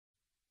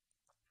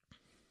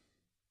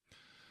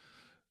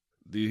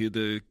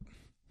The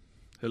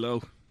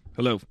hello.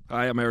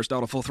 Hi, I'm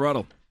Aristotle Full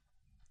Throttle.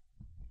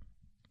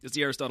 It's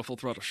the Aristotle Full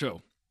Throttle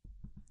Show.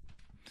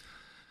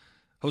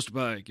 Hosted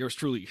by yours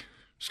truly,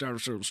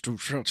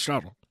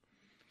 Startle.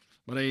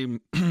 My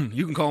name,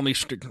 you can call me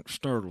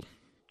Startle,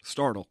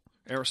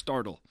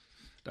 Aristotle.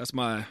 That's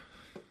my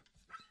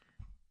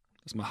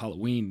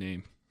Halloween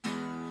name.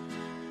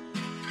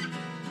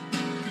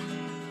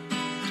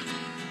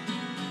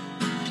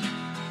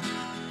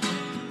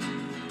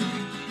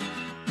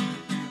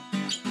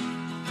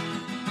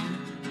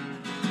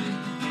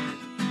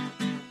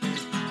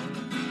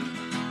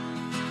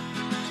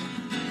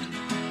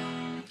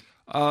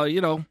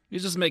 You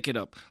just make it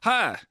up.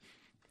 Hi,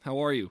 how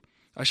are you?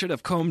 I should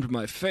have combed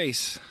my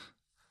face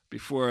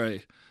before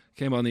I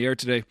came on the air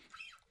today.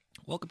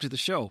 Welcome to the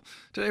show.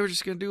 Today we're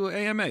just going to do an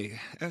AMA.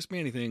 Ask me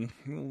anything.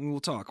 We'll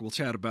talk. We'll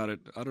chat about it.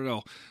 I don't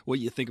know what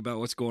you think about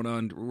what's going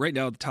on. Right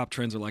now the top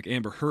trends are like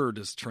Amber Heard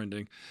is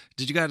trending.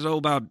 Did you guys know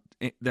about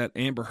that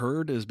Amber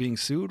Heard is being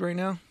sued right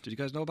now? Did you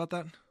guys know about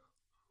that?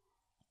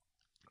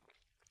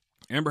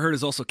 Amber Heard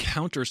is also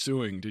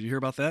counter-suing. Did you hear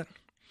about that?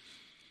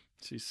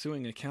 She's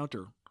suing a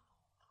counter.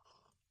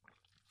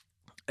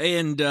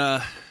 And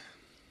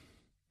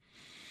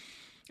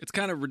it's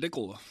kind of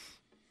ridiculous.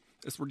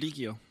 It's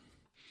ridiculous.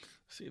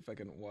 See if I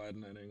can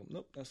widen that angle.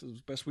 Nope, that's the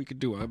best we could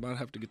do. I might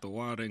have to get the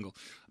wide angle.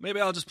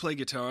 Maybe I'll just play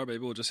guitar. Maybe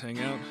we'll just hang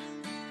out.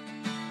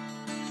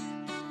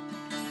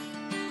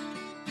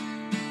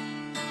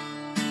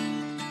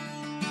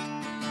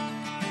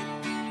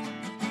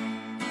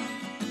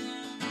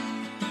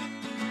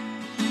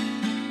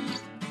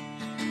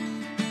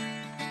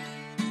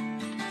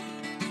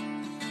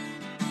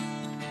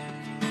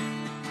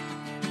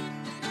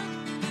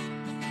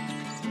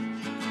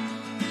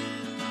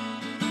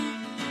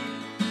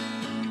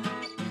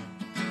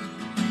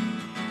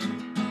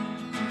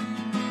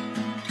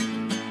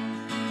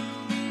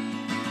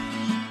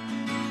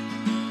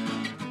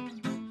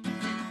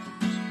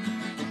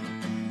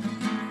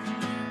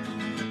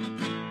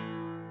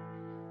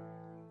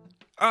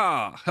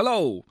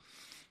 Hello.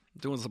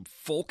 Doing some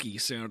folky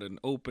sounding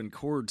open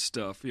chord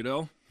stuff, you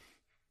know,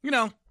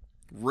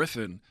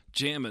 riffing,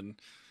 jamming.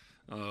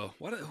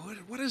 What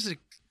is it?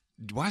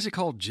 Why is it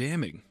called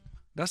jamming?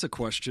 That's a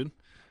question,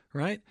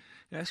 right?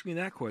 Ask me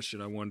that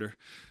question, I wonder.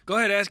 Go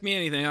ahead, ask me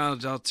anything.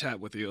 I'll chat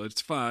with you.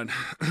 It's fine.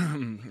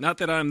 Not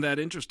that I'm that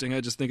interesting.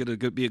 I just think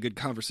it'd be a good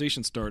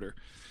conversation starter.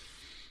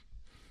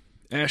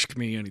 Ask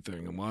me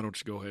anything, and why don't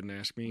you go ahead and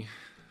ask me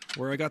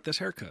where I got this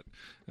haircut,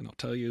 and I'll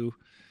tell you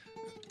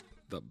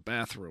the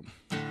bathroom.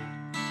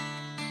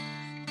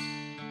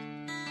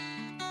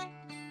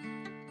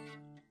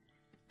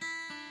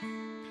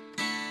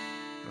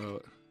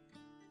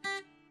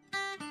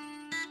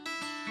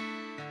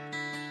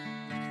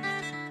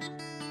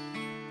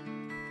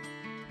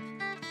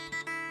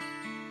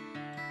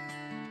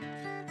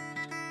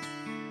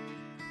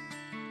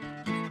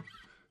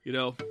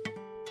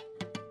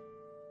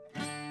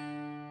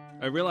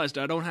 I realized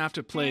I don't have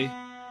to play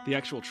the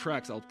actual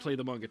tracks. I'll play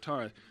them on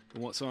guitar.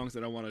 The songs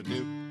that I want to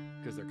do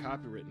because they're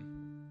copywritten.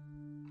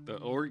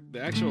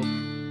 The actual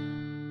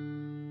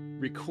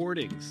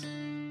recordings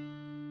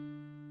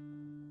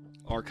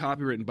are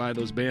copywritten by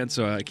those bands,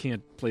 so I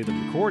can't play the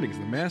recordings,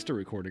 the master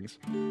recordings.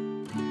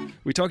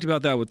 We talked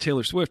about that with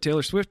Taylor Swift.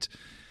 Taylor Swift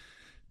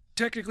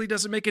technically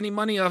doesn't make any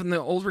money off the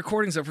old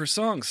recordings of her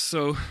songs,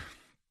 so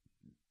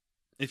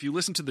if you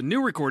listen to the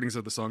new recordings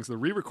of the songs, the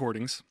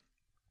re-recordings,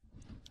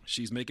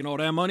 she's making all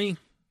that money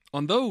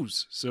on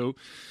those. So,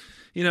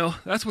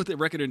 that's what the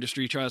record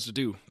industry tries to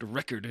do, the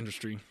record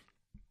industry.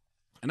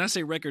 And I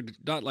say record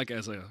not like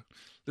as a,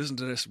 listen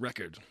to this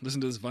record,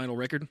 listen to this vinyl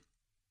record.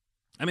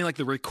 I mean like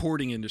the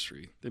recording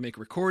industry. They make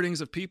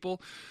recordings of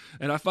people,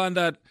 and I find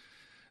that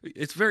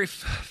it's very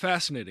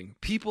fascinating.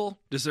 People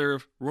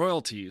deserve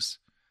royalties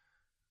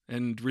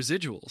and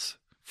residuals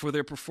for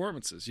their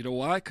performances. You know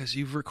why? Because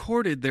you've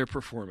recorded their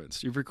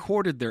performance. You've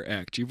recorded their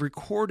act. You've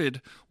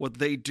recorded what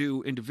they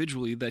do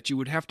individually that you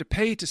would have to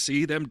pay to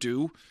see them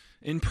do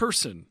in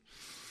person.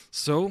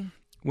 So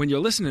when you're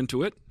listening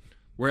to it,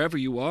 wherever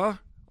you are,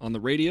 on the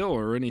radio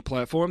or any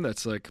platform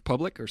that's like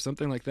public or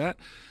something like that,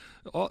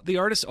 the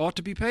artists ought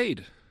to be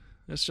paid.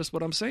 That's just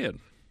what I'm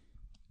saying.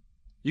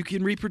 You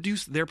can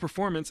reproduce their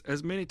performance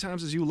as many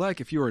times as you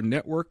like. If you're a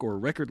network or a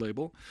record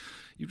label,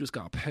 you just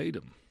got to pay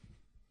them.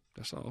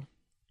 That's all.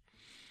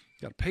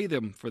 You got to pay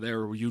them for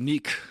their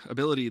unique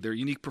ability, their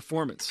unique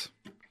performance.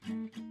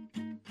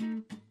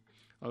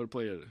 I would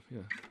play it,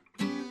 yeah.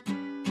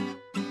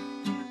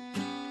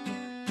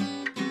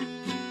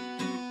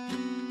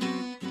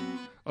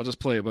 I'll just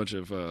play a bunch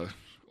of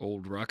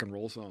old rock and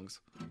roll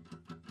songs.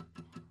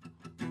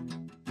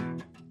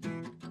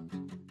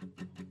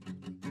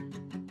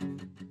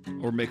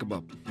 Or make them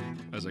up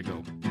as I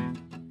go.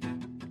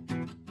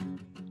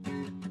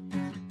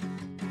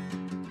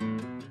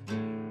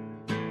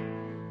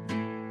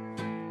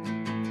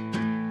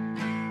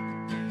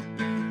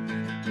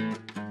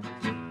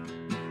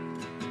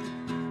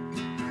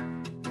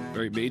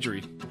 Very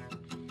majory.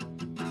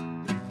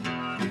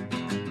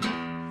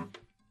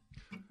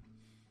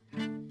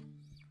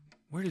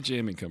 Where did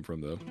jamming come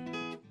from, though?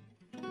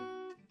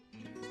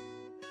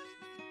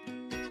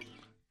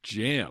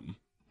 Jam.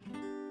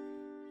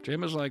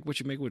 Jam is like what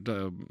you make with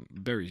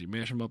berries. You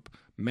mash them up,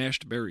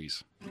 mashed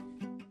berries.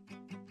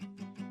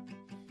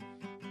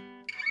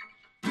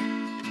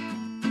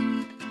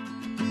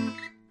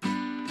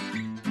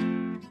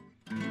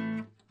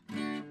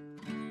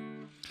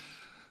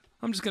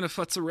 I'm just going to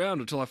futz around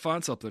until I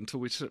find something,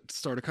 until we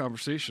start a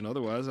conversation.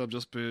 Otherwise, I'll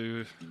just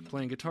be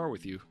playing guitar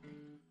with you.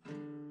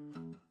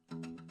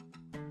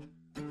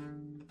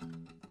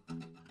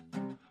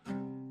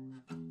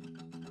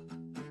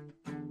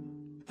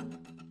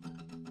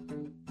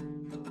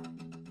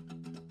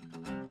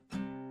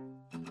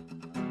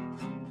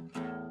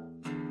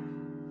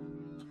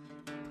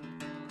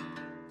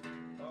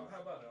 How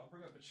about it? I'll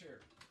bring up a chair.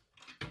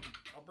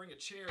 I'll bring a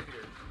chair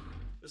here.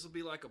 This will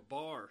be like a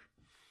bar.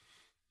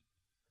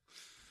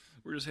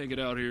 We're just hanging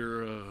out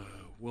here.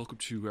 Welcome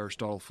to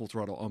Aristotle Full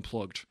Throttle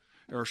Unplugged.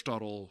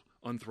 Aristotle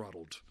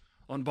Unthrottled.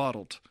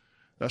 Unbottled.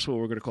 That's what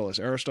we're going to call this.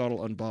 Aristotle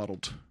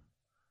Unbottled.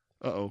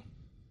 Uh-oh.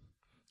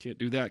 Can't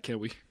do that, can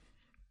we?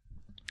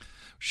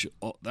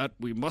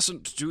 We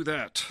mustn't do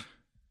that.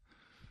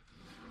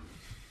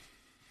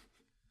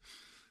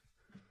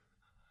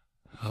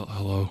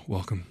 Hello.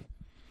 Welcome.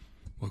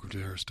 Welcome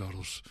to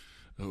Aristotle's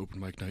open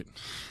mic night.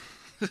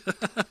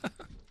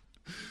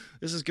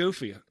 This is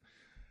goofy.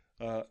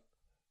 Better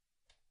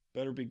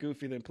be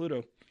goofy than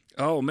Pluto.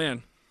 Oh,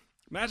 man.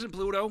 Imagine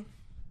Pluto.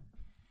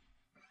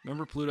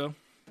 Remember Pluto?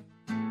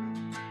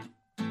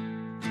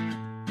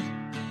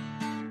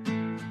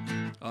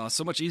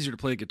 So much easier to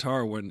play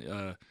guitar when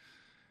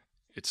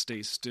it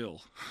stays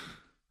still.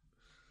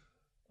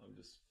 I'm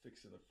just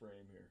fixing the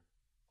frame here.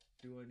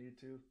 Do I need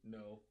to?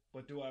 No.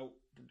 But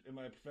am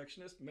I a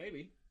perfectionist?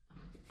 Maybe.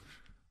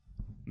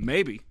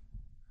 Maybe.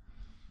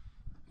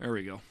 There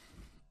we go.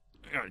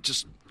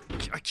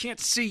 I can't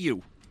see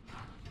you.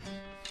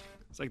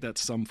 It's like that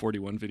Sum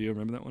 41 video.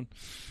 Remember that one?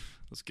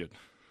 That's good.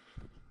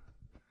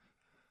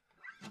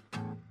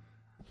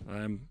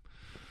 I'm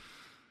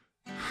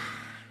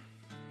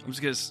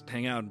just going to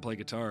hang out and play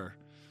guitar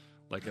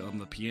like I'm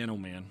the piano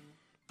man.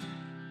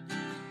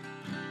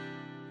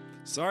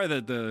 Sorry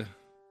that the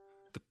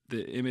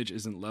image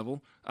isn't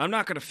level. I'm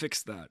not going to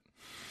fix that.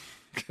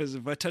 Because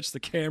if I touch the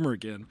camera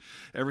again,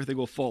 everything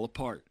will fall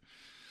apart.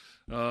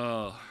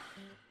 You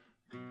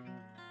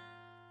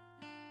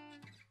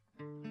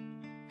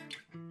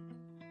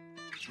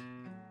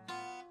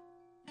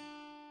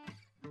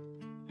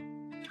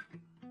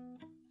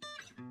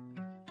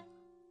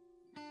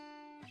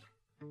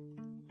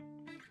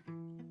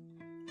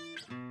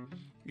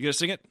gonna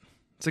sing it?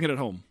 Sing it at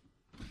home.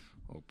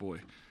 Oh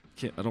boy,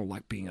 I don't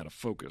like being out of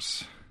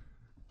focus.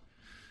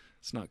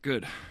 It's not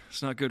good.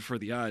 It's not good for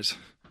the eyes.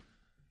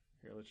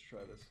 Here, let's try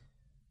this.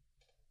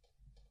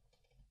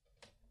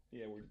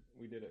 Yeah,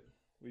 we did it.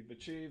 We've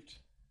achieved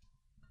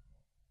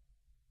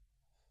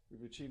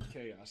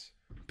chaos.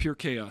 Pure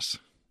chaos.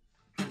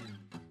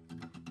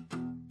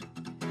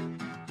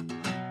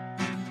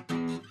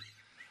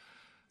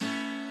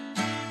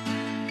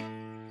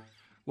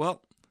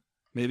 Well,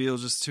 maybe you'll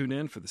just tune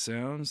in for the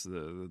sounds,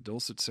 the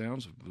dulcet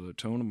sounds of the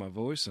tone of my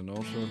voice, and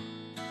also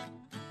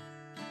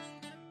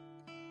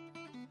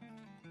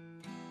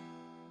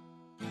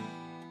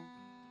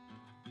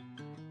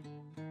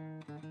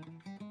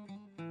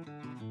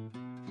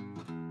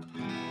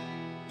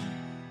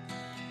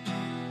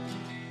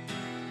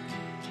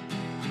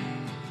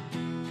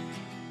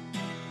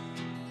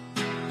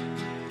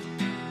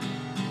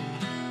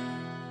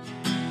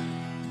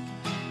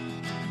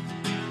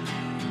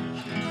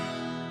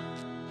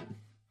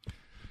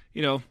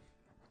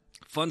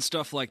fun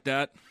stuff like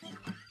that.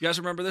 You guys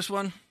remember this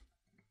one?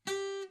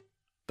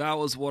 That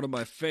was one of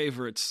my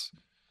favorites.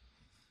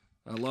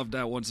 I loved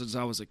that one since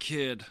I was a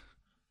kid.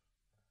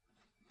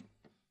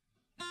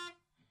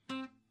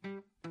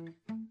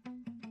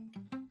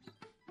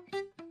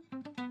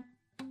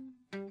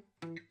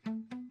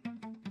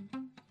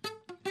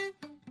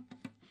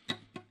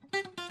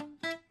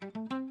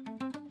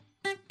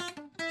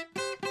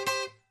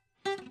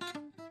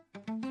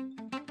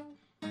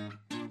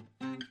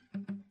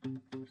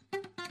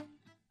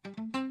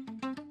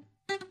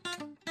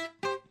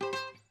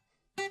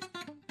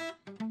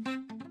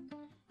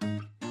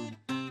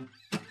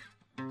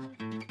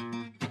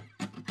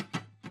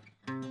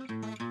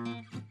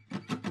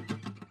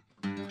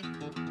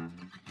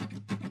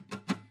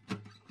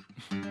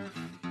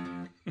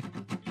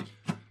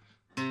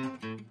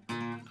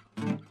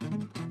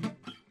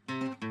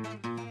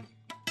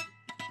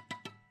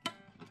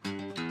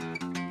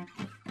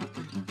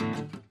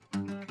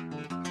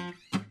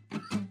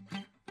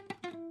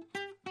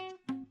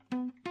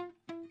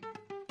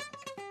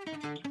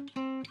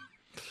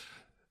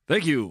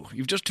 Thank you.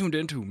 You've just tuned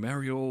into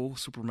Mario,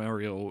 Super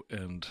Mario,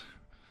 and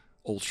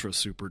Ultra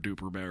Super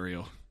Duper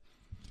Mario.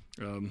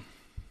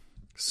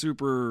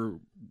 Super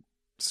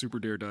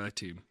Dare Die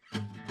team.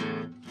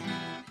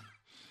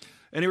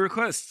 Any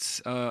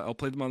requests? I'll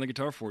play them on the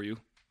guitar for you.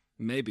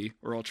 Maybe.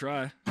 Or I'll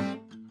try.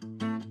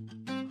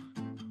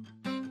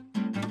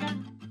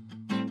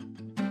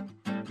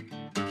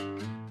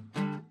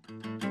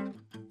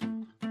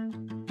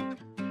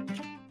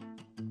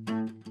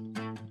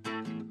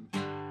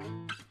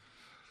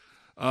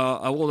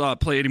 I will not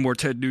play any more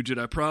Ted Nugent,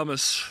 I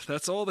promise.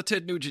 That's all the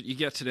Ted Nugent you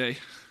get today.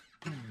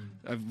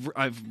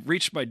 I've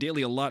reached my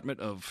daily allotment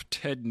of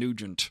Ted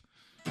Nugent.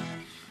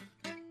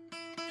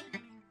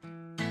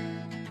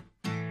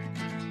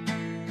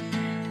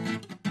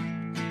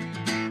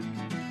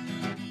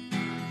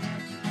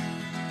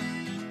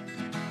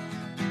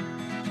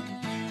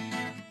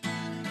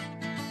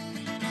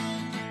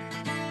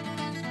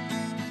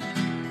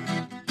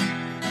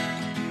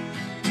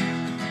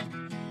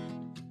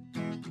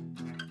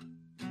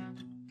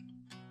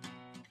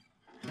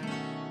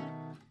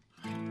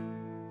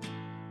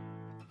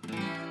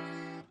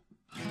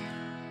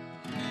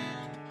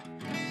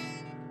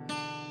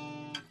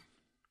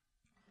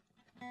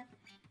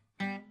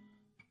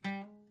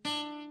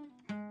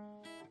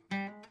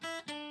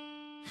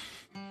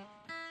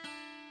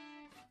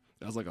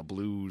 That was like a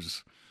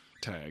blues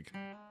tag.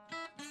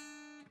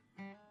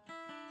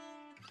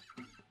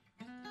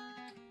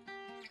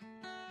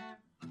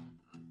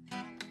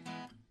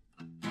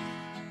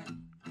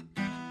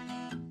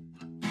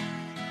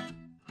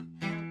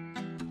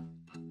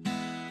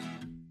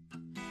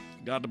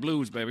 Got the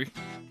blues, baby.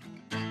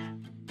 I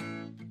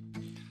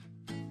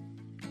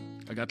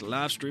got the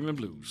live streaming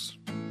blues.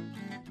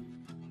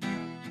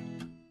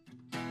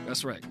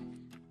 That's right.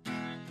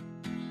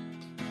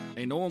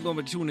 Ain't no one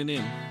gonna be tuning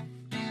in.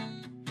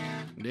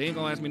 They ain't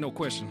gonna ask me no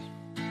questions.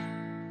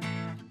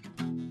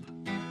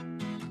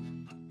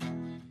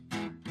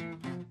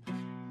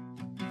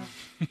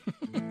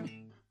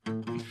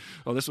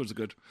 Oh, this one's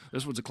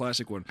a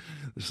classic one.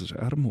 This is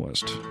Adam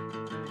West.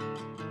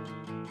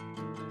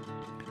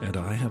 And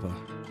I have a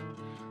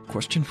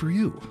question for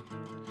you,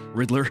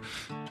 Riddler.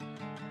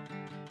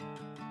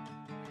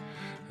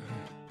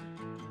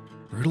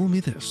 Riddle me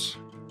this.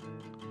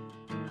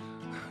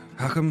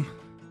 How come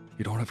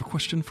you don't have a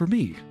question for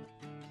me?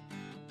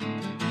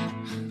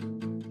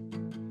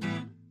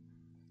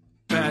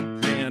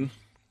 Batman.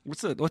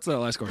 What's that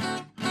last card?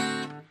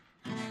 I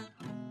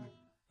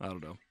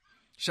don't know.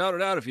 Shout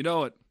it out if you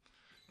know it.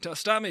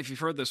 Stop me if you've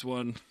heard this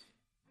one.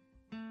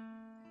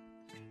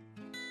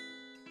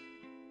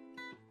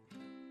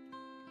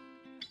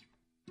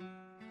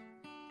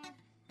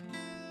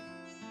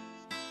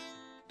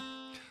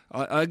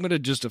 I'm going to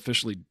just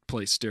officially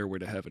play Stairway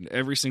to Heaven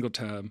every single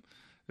time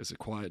it's a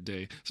quiet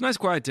day. It's a nice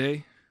quiet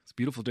day. It's a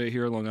beautiful day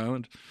here on Long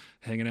Island.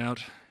 Hanging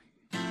out,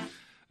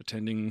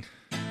 attending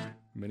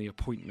many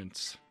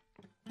appointments.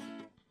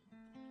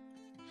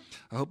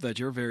 I hope that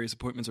your various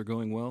appointments are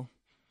going well.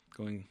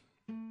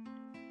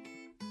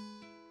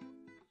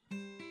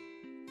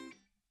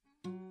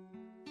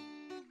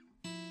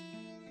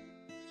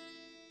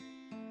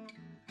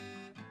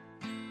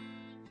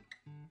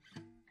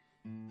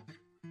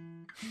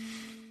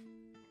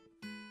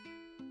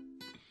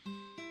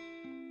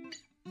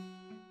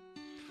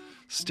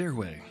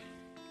 Stairway.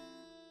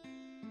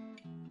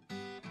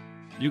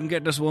 You can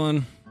get this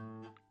one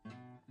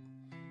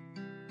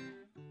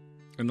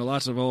and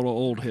lots of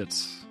old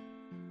hits.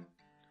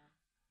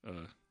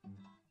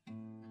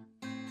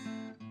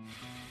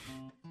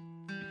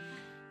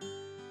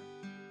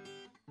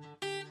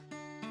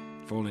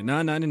 For only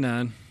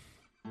 $9.99.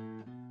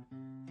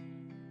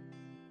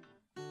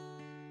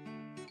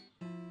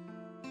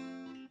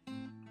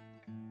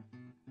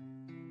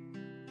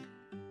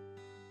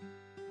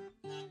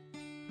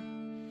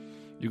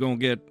 You're going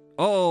to get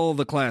all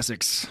the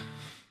classics.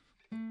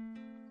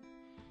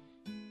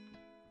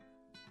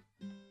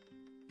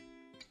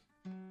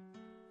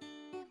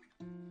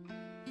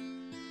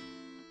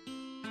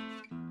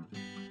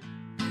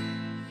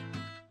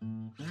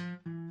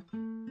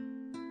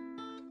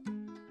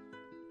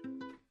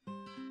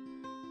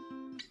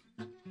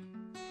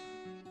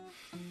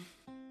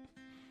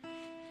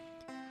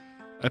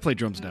 I play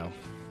drums now.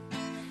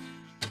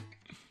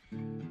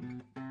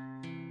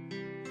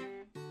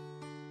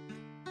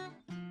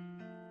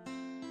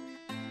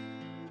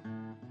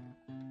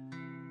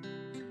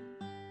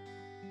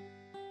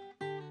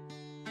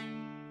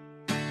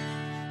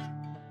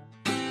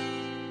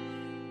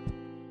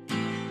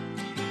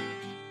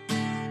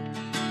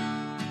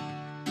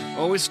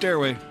 Always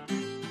Stairway.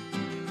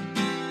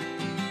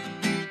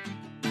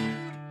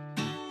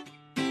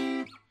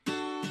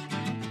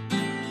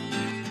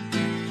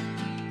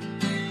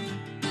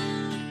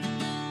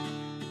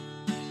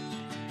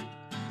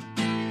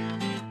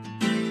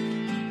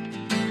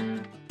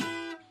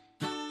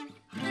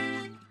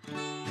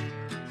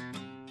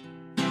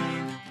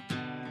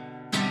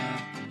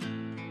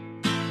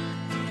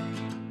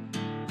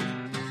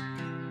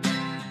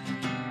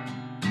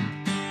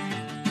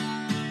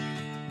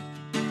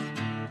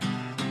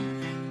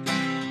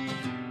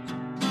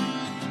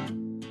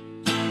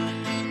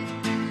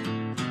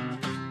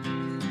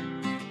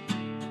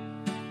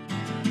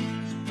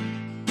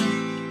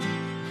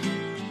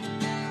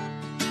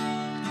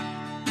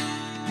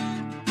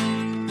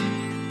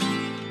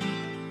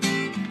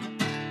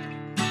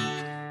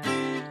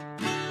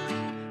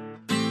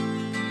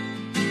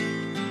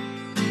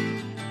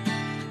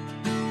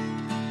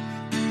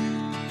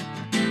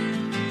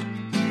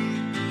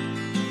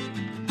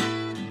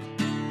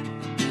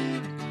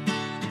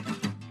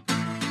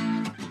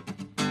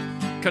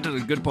 Cut to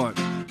the good part.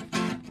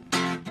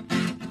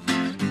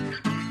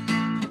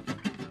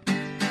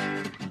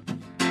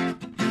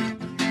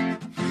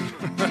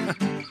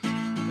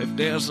 If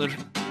there's a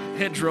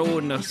hedgerow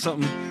and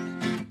something,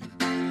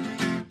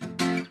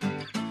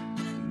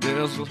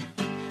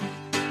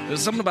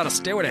 there's something about a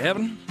stairway to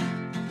heaven.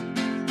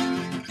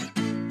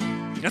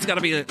 That's got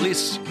to be at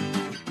least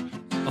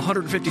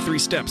 153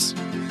 steps.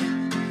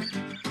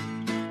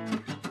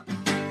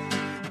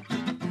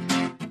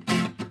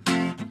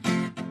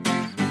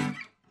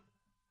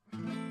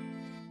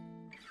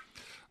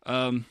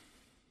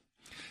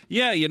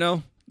 Yeah, you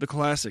know, the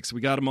classics.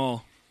 We got them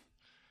all.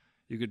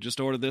 You could just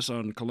order this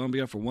on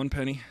Columbia for 1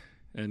 penny,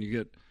 and you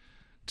get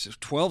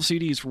 12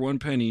 CDs for 1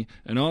 penny,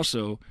 and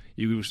also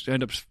you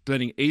end up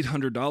spending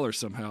 $800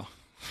 somehow.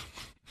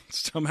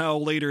 Somehow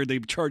later they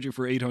charge you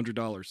for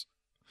 $800.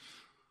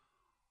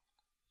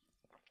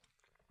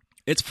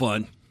 It's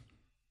fun.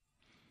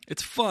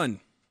 It's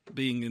fun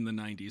being in the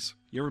 90s.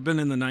 You ever been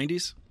in the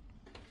 90s?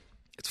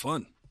 It's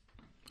fun.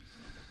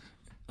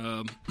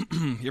 You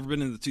ever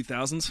been in the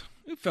 2000s?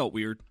 It felt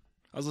weird.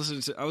 I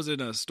was in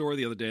a store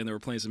the other day and they were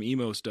playing some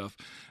emo stuff,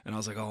 and I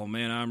was like, oh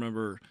man, I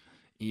remember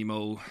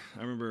emo.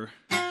 I remember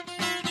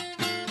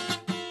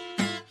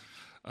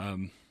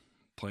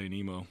playing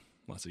emo.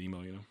 Lots of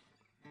emo, you know.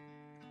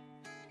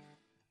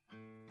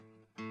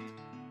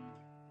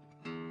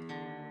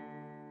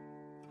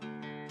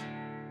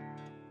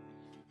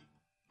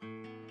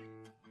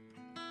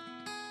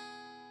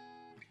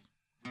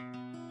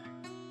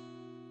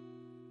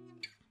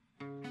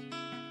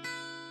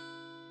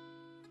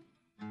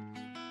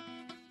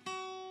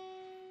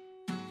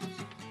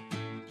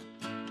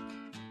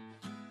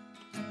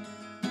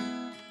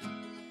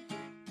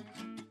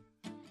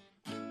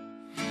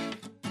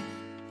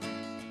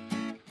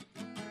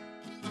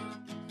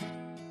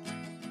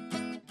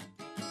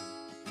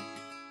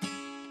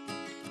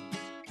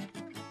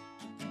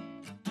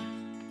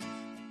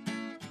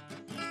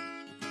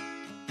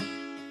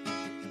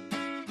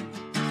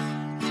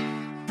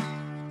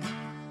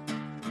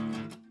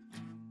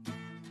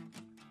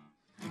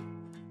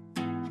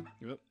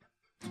 Yep.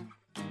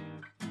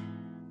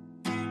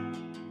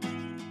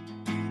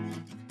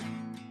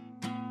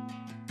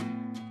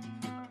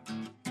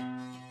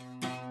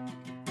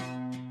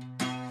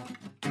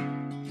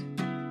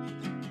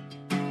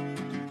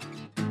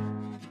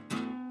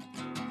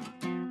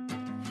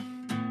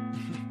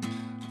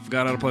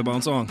 Forgot how to play my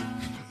own song.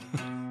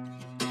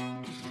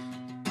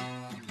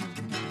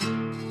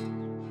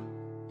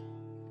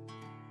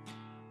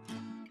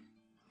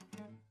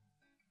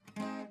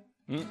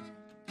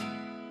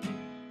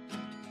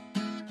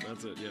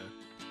 That's it, yeah.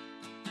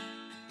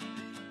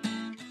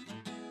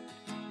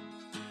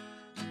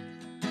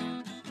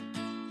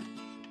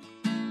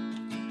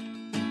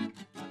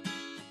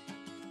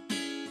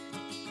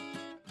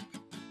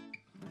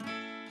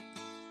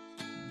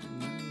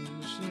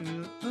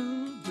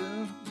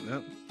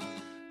 Yep.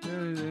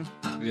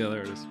 Yeah,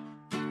 there it is.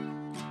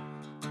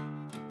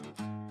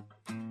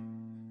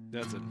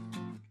 That's it.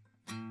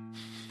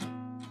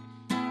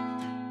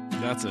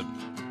 That's it.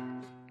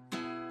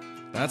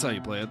 That's how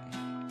you play it.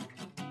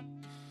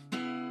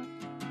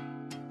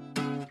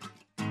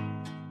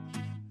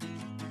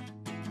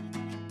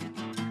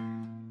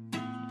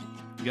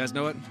 You guys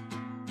know it?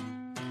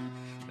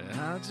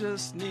 I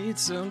just need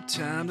some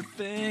time to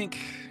think.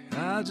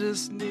 I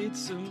just need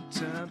some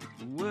time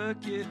to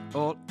work it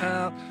all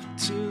out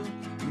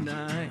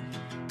tonight.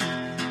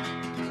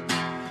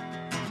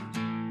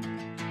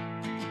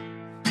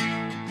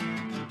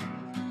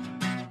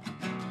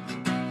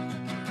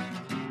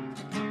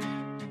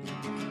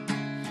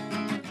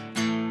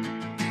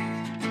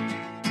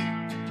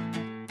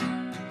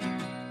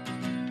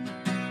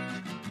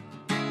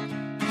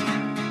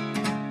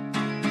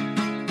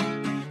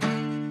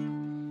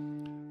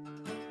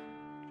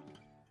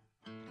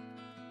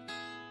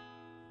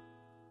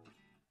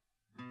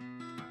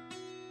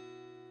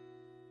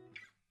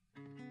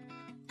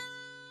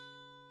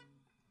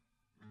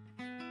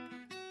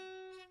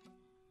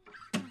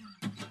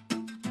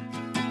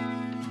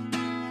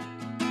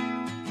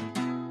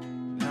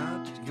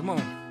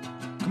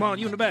 Come on,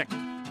 you in the back.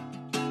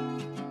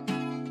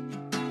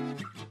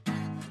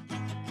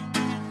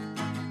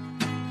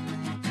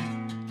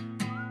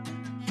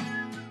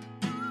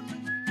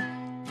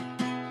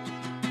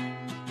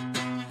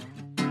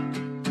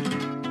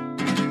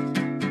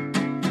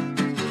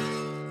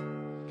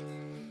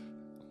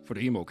 For the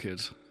emo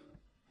kids.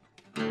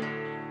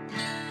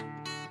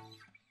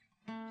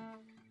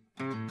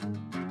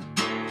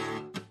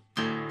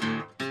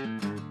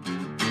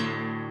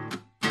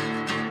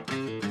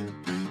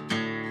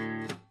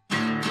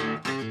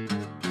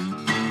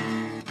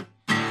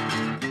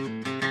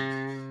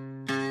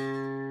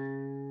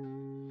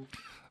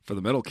 For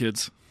the metal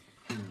kids.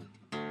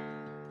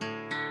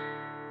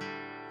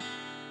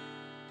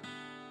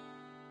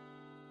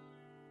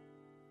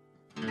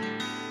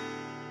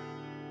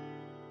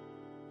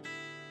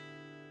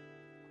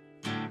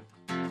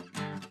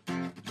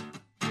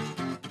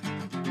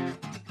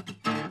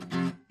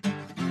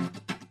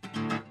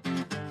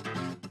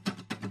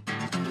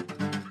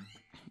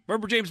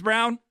 Remember James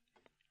Brown?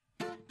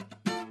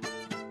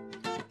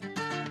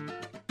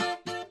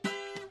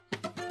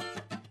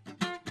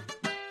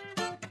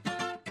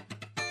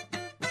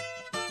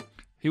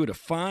 He would have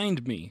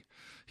fined me.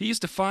 He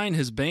used to fine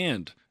his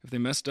band if they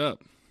messed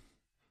up.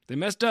 They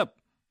messed up,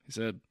 he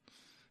said,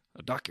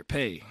 I'll dock your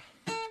pay.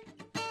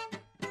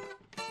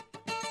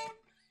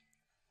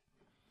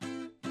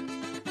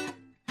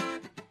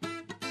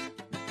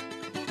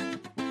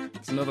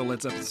 It's another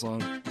Led Zeppelin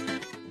song.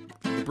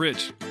 The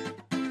bridge.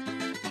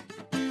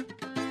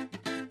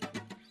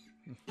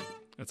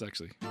 That's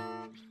actually...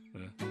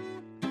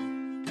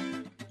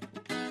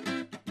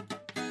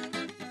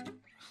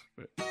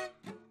 Wait,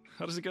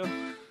 how does it go?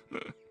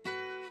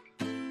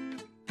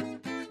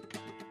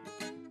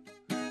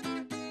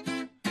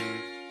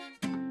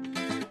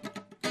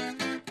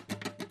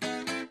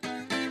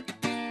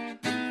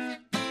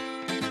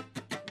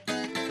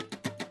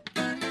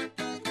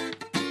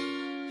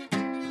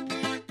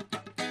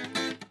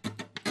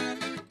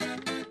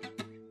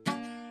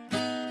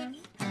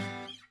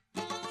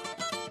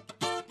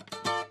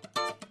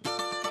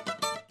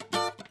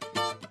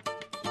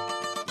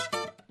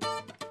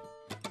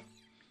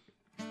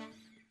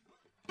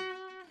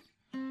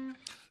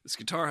 This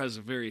guitar has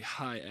a very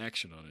high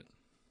action on it,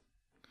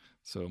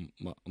 so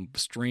I'm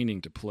straining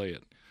to play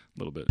it a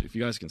little bit. If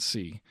you guys can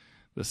see,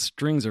 the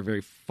strings are very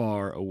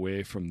far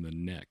away from the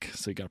neck,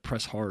 so you got to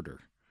press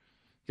harder.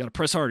 You got to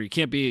press harder. You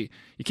can't be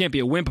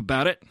a wimp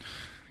about it.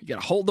 You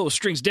got to hold those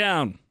strings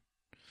down.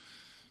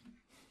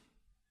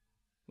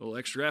 A little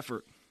extra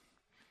effort.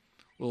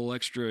 A little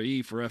extra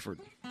E for effort.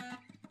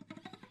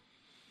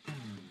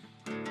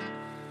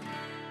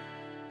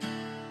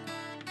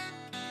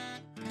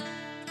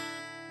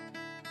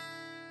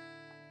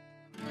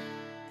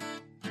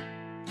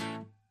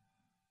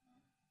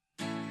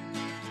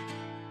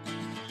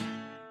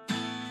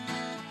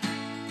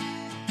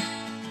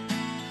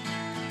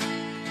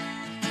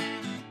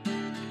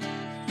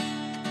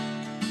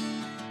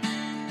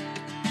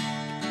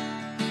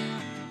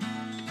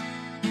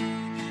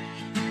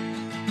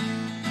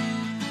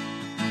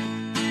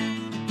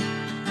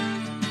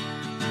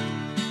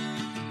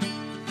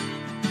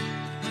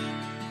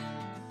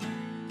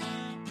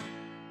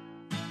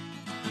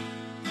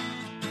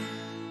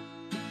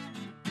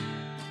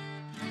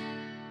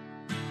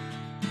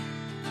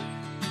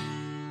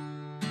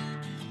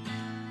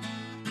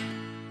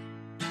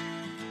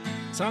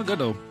 Sound good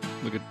though.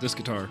 Look at this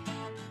guitar.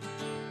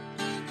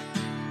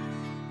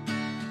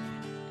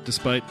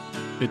 Despite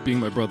it being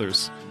my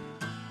brother's.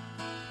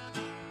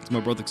 It's my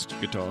brother's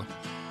guitar.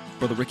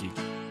 Brother Ricky.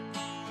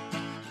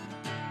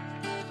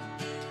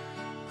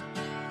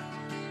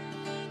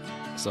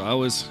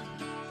 So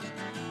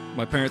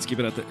my parents keep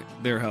it at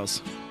their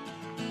house.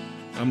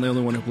 I'm the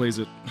only one who plays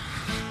it.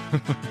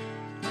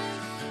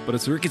 But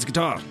it's Ricky's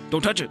guitar.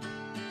 Don't touch it.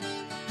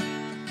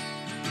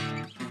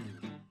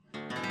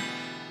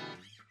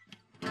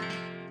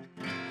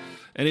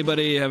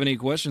 Anybody have any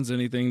questions,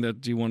 anything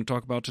that you want to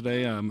talk about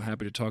today? I'm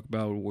happy to talk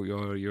about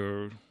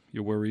your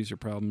worries, your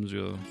problems,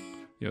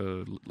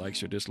 your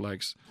likes, your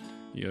dislikes,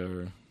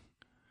 your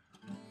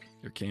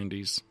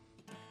candies.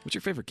 What's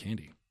your favorite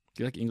candy?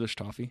 Do you like English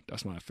toffee?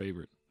 That's my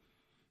favorite.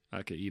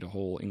 I could eat a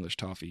whole English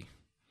toffee.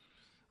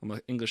 I'm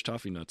like English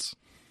toffee nuts.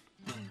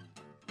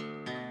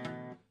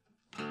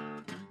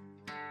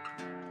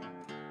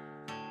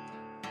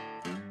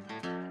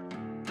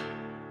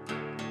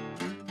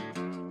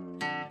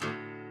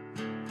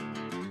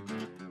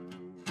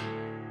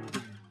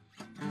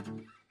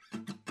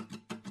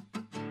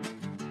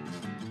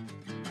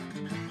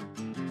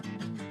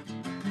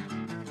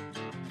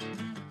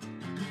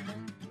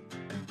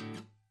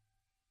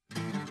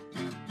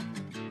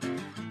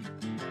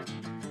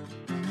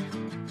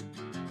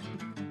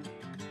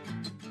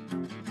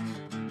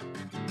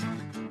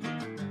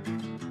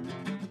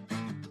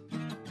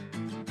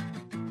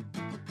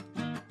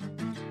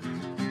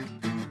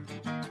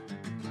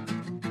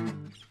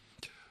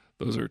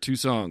 Those are two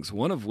songs,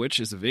 one of which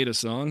is a Veda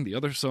song. The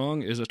other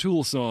song is a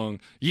Tool song.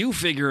 You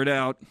figure it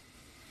out.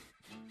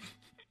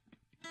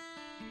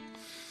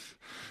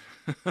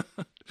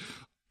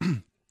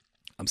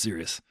 I'm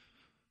serious.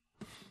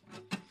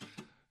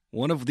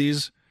 One of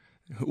these,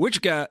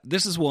 which guy,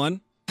 this is one.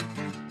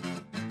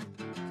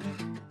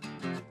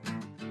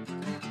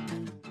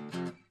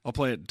 I'll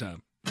play it in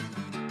time.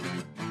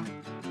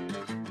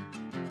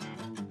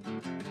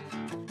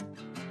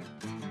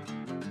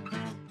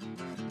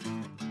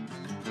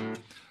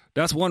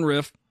 That's one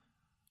riff,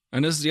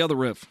 and this is the other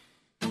riff.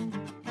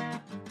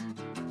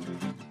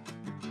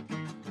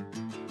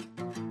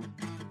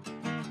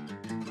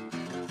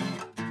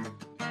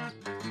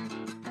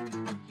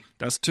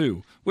 That's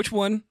two. Which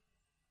one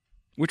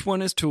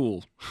is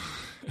Tool?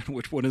 And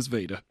which one is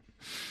Veda?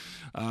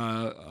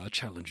 I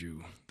challenge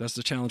you. That's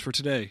the challenge for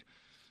today.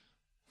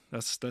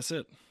 That's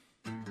it.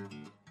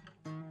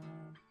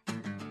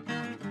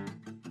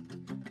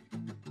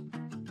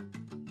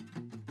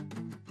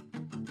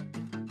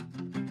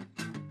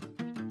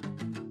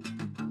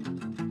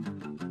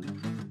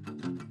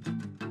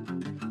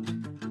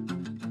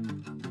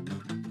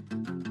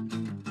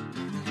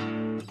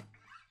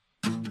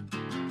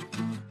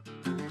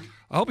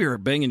 I hope you're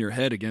banging your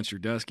head against your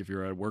desk if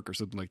you're at work or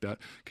something like that,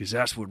 because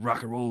that's what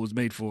rock and roll was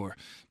made for.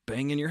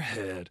 Banging your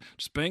head.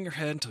 Just bang your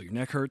head until your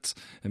neck hurts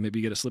and maybe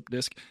you get a slip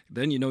disc.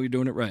 Then you know you're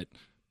doing it right.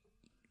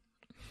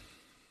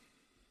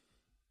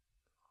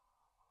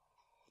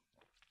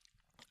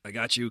 I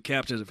got you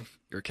captive.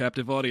 You're a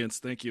captive audience.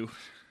 Thank you.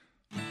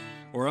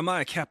 Or am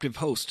I a captive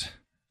host?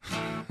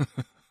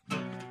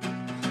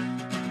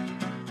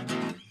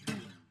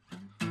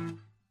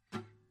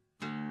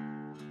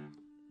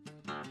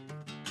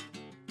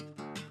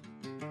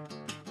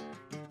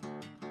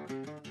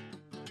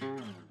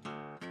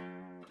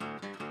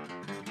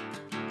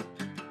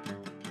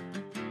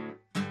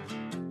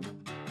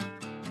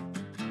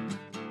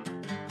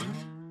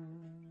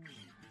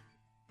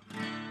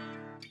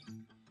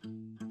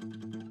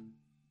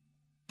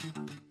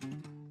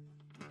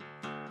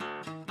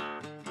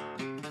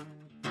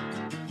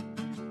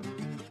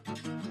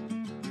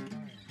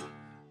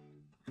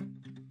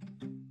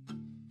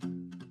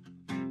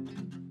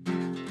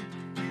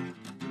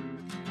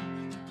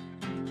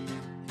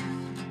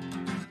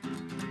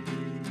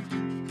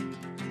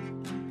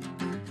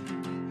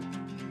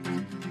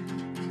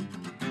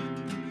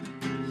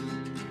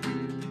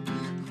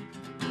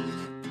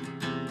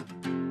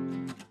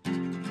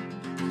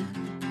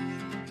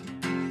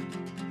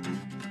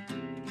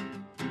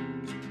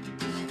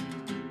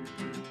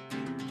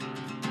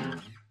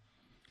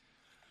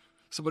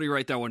 Somebody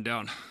write that one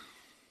down.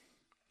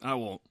 I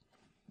won't.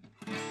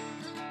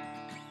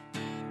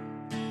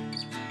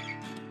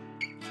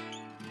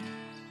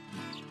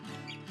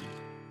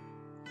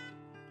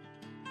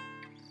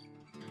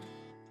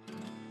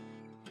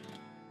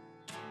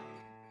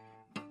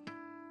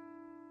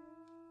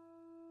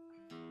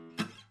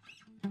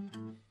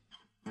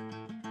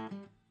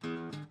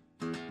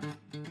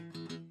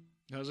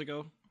 How's it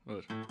go?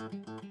 What?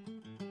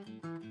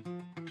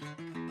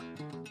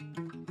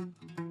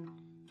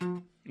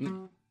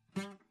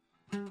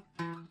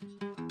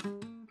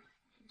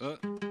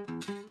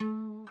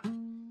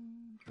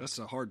 That's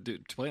a hard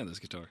dude to play on this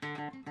guitar.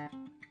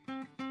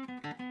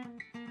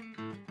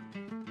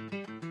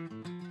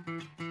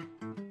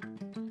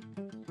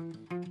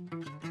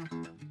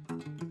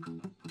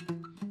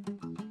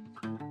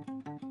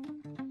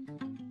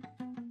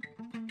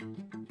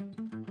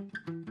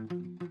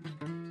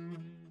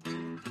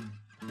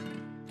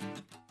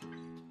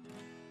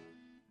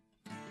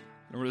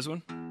 Remember this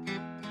one?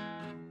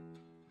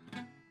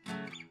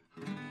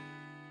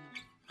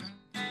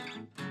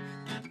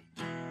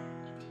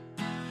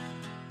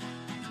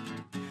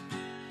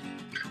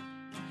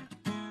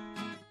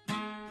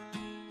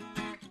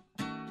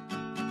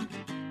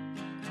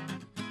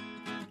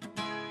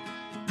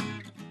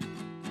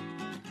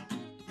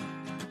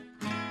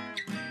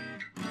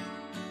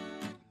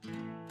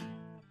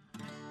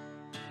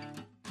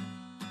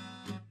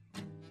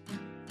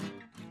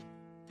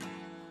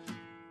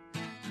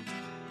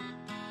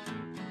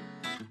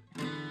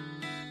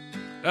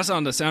 That's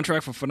on the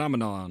soundtrack for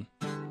Phenomenon.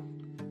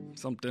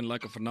 Something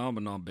like a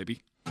phenomenon,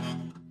 baby. I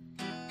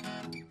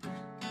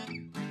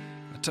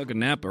took a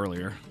nap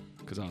earlier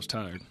because I was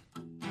tired.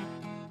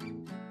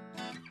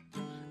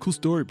 Cool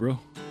story, bro.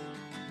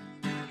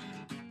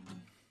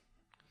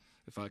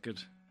 If I could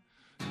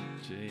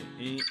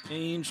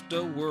change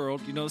the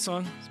world. You know the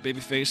song? It's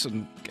Babyface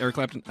and Eric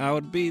Clapton. I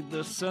would be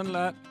the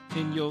sunlight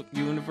in your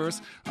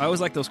universe. I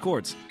always like those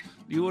chords.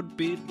 You would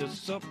be the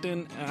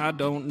something, I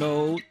don't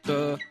know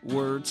the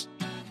words.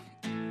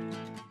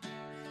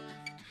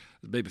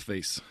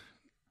 Babyface.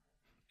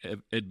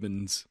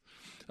 Edmonds.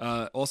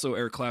 Also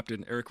Eric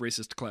Clapton. Eric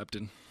Racist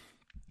Clapton.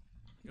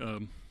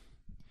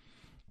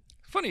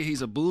 Funny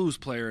he's a blues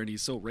player and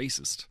he's so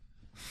racist.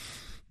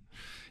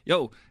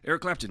 Yo,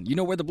 Eric Clapton, you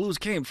know where the blues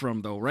came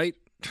from though, right?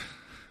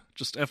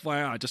 Just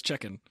FYI, just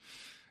checking.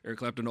 Eric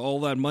Clapton, all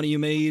that money you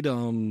made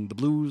on the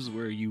blues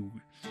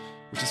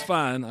which is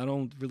fine. I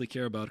don't really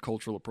care about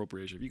cultural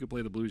appropriation. If you can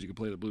play the blues, you can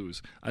play the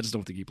blues. I just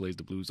don't think he plays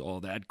the blues all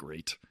that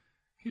great.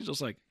 He's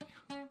just like...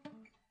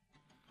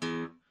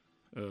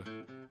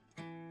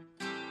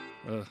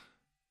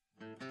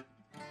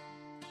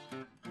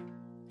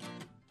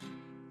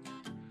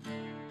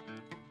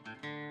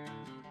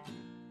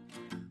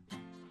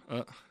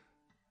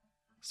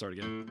 Start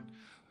again.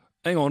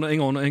 Hang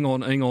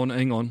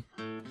on.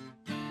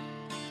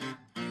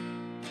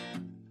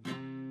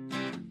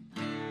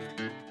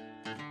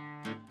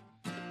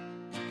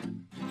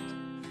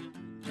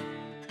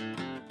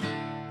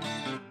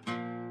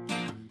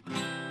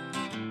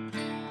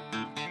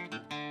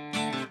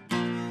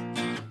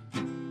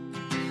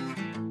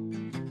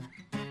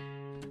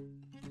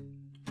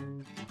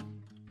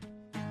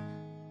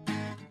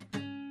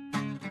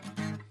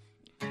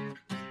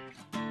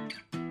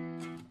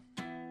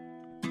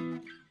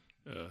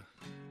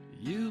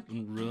 You've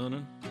been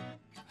running,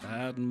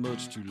 hiding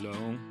much too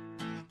long.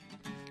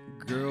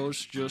 Girl,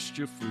 it's just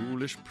your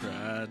foolish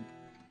pride.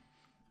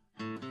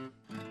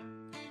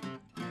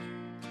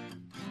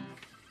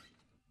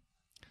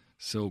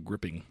 So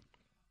gripping.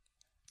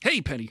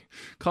 Hey, Penny.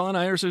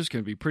 Colonizers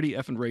can be pretty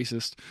effing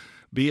racist,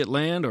 be it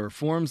land or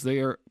forms they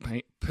are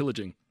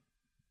pillaging.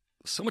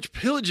 So much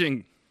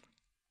pillaging.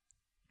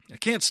 I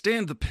can't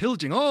stand the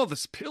pillaging. All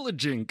this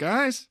pillaging,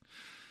 guys.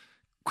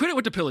 Quit it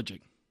with the pillaging.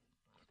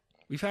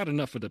 We've had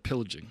enough of the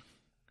pillaging.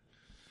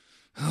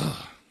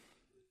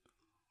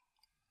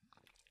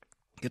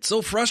 Get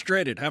so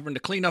frustrated having to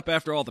clean up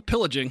after all the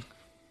pillaging.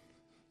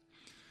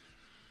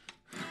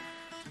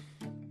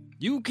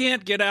 You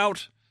can't get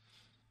out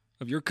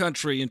of your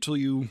country until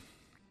you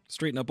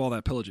straighten up all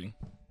that pillaging.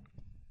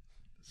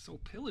 It's so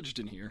pillaged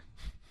in here.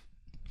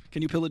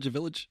 Can you pillage a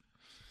village?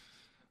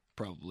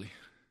 Probably.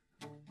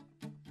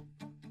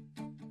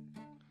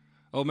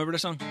 Oh, remember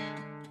this song?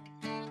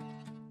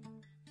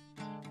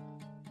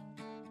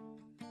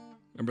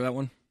 Remember that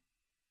one?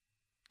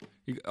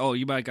 You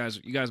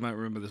guys might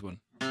remember this one.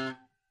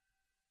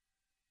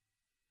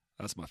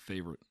 That's my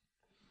favorite.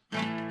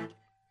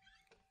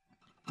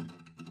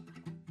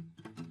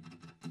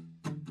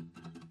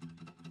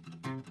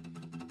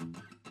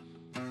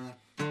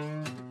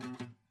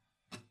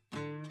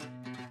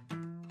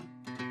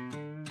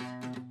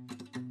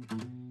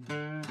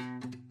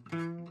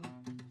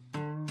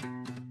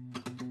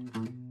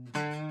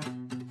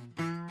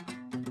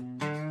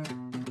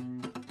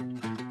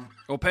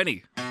 Oh,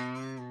 Penny.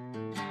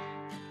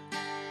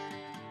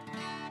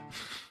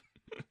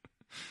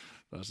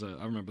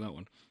 I remember that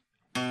one.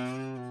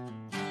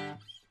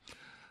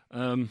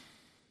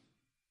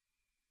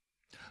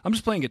 I'm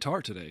just playing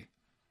guitar today.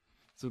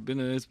 So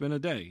it's been a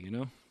day, you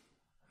know.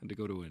 Had to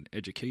go to an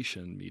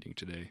education meeting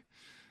today.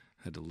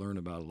 Had to learn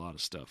about a lot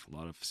of stuff, a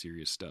lot of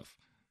serious stuff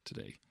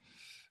today.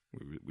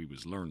 We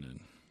was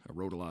learning. I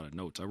wrote a lot of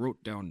notes. I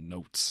wrote down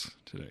notes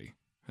today.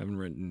 I haven't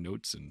written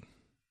notes, and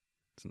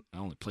I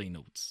only play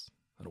notes.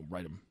 I don't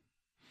write them.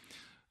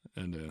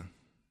 And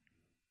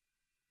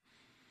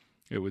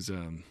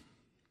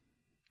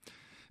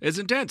it's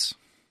intense.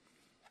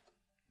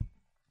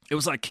 It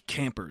was like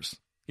campers,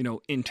 you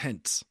know,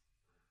 intense.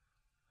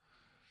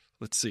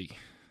 Let's see.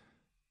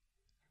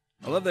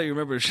 I love that you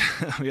remember.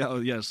 Yeah, oh,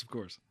 yes, of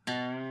course.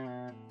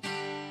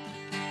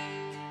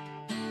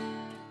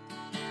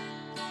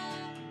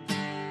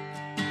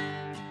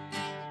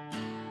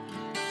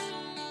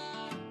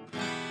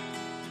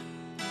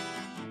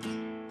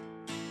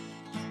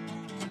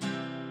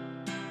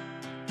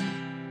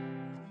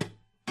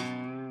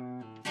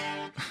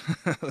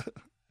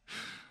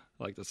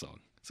 I like the song.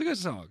 It's a good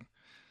song.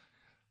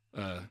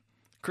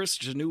 Chris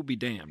Janu be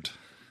damned.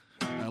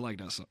 I like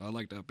that song. I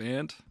like that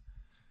band.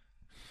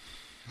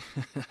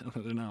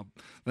 they're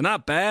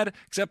not bad,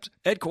 except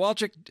Ed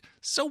Kowalczyk.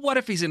 So what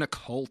if he's in a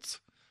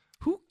cult?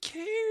 Who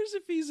cares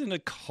if he's in a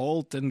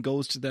cult and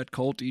goes to that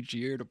cult each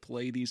year to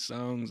play these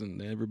songs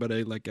and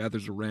everybody like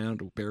gathers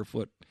around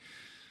barefoot?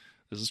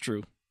 This is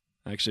true.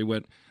 I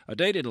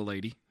dated a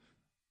lady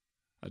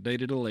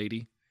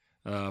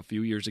a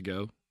few years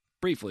ago.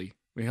 Briefly,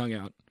 we hung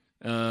out.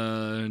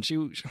 And she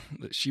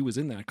was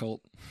in that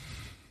cult.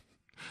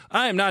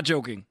 I am not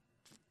joking.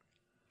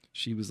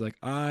 She was like,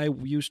 I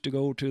used to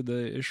go to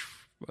the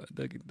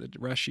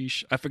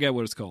Rashish. I forget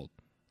what it's called.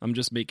 I'm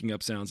just making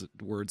up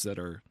words that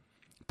are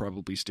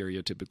probably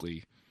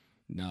stereotypically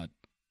not.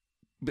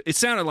 But it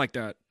sounded like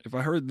that. If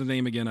I heard the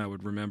name again, I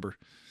would remember.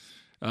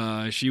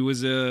 She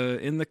was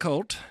in the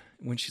cult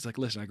when she's like,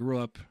 listen, I grew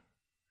up.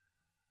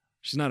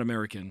 She's not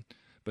American,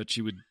 but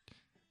she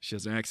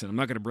has an accent. I'm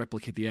not going to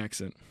replicate the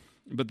accent,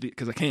 but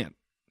because I can't.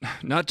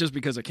 Not just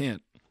because I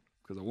can't,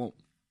 because I won't.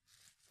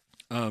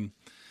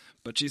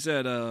 But she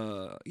said,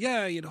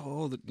 yeah,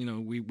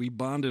 we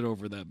bonded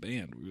over that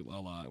band a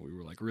lot. We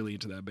were like really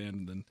into that band.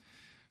 And then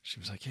she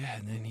was like, yeah.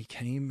 And then he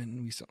came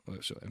and we saw,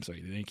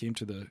 Then he came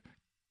to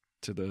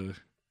the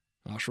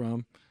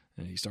ashram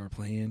and he started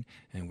playing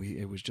and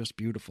it was just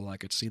beautiful. I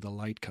could see the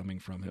light coming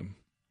from him.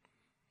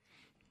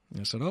 And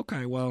I said,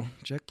 okay, well,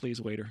 check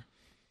please, waiter.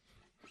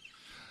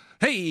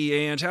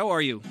 Hey, Ange, how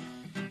are you?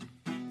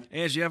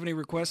 Ange, do you have any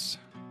requests?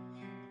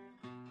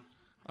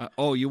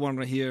 You want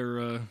to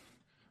hear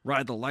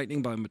Ride the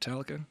Lightning by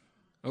Metallica?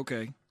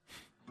 Okay.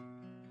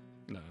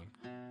 No.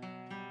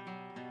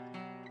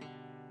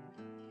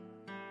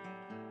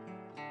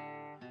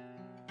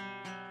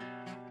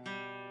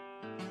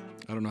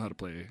 I don't know how to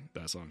play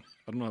that song.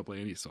 I don't know how to play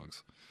any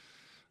songs.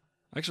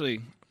 Actually,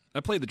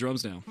 I play the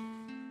drums now.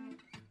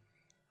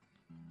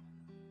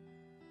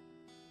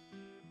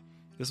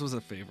 This was a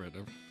favorite.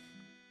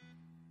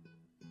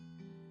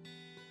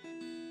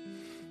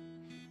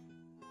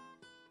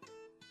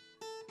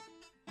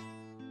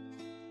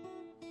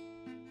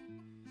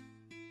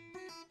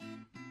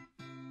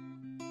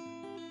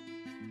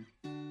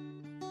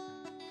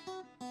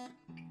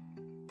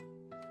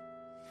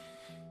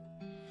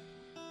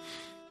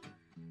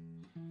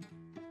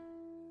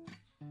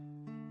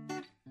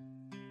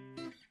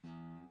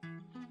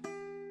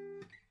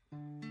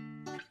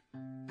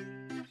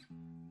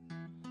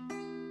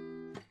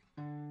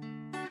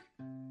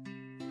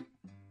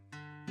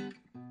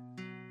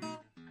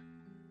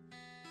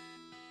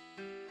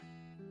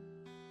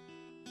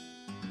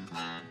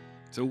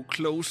 So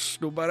close,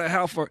 no matter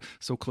how far.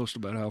 So close,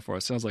 no matter how far.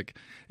 It sounds like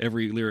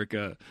every lyric,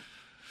 when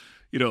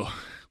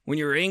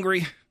you're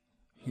angry,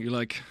 you're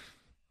like,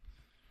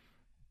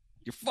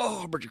 You're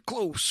far, but you're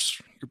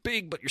close. You're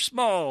big, but you're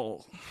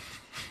small.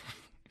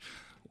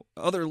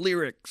 Other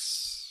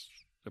lyrics.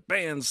 The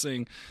band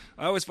sing.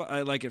 I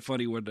like it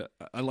funny when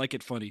I like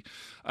it funny.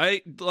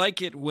 I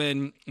like it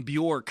when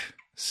Bjork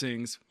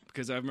sings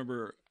because I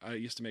remember I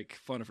used to make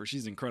fun of her.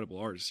 She's an incredible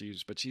artist,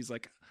 but she's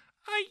like,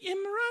 I am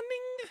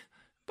running,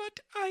 but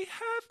I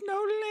have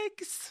no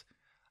legs.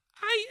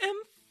 I am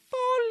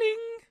falling,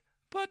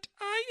 but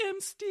I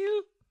am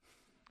still.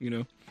 You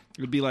know,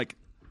 it'd be like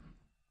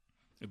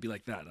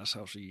that. That's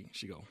how she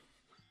go.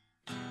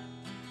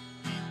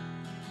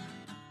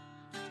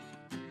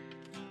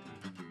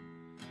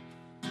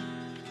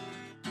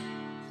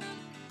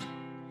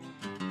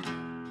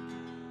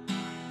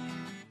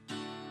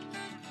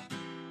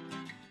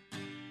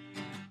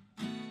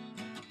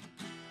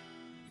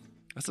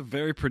 That's a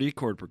very pretty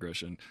chord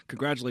progression.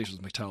 Congratulations,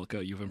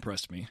 Metallica. You've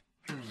impressed me.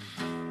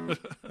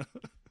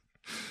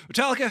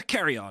 Metallica,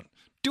 carry on.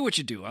 Do what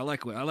you do. I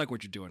like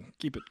what you're doing.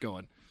 Keep it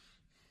going.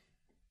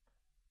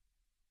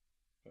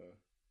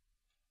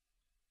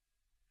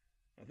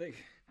 I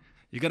think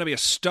you're gonna be a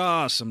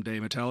star someday,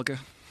 Metallica.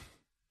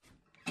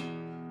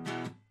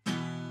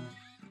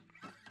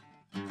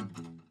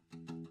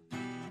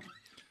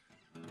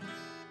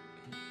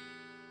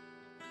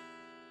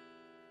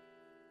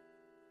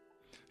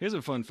 Here's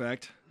a fun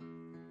fact.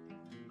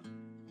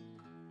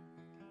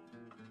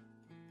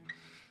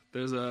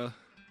 There's a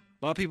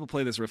lot of people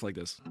play this riff like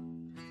this.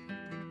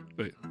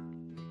 Wait.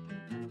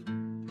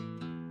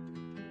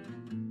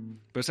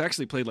 But it's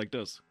actually played like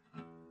this.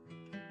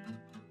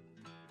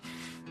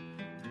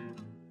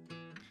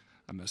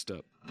 I messed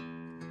up.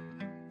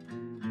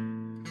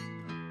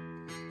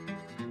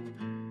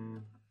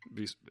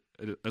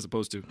 As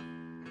opposed to.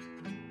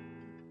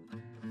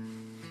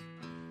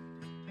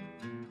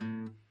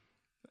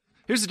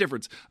 Here's the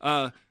difference.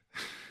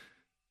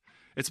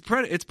 It's a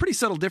pretty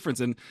subtle difference,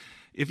 and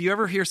if you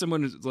ever hear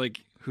someone who's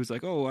like,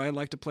 "Oh, I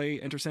like to play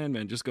Enter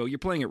Sandman," just go, "You're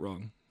playing it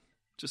wrong,"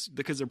 just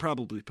because they're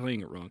probably playing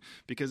it wrong.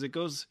 Because it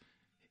goes,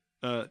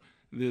 the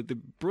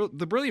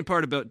brilliant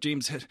part about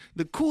James,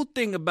 the cool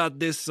thing about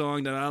this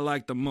song that I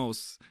like the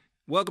most.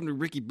 Welcome to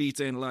Ricky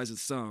Beats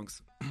Analyzes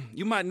Songs.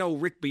 You might know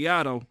Rick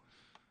Beato,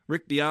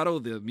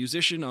 the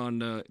musician on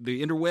the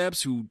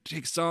interwebs, who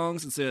takes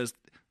songs and says,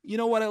 "You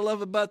know what I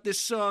love about this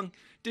song?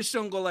 This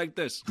song go like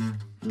this."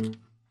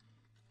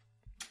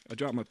 I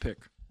dropped my pick,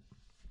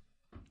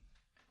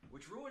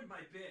 which ruined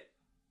my bit.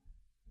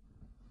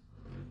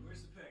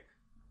 Where's the pick?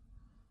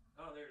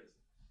 Oh, there it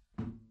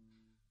is.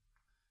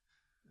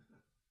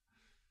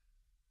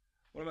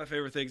 One of my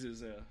favorite things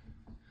is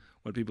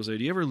when people say,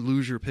 "Do you ever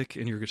lose your pick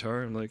in your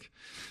guitar?" I'm like,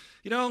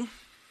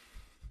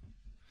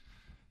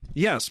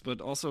 yes,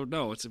 but also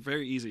no. It's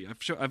very easy.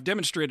 I've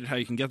demonstrated how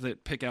you can get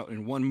that pick out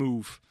in one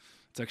move.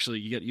 It's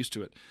actually, you get used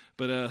to it.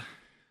 But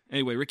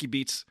anyway, Rick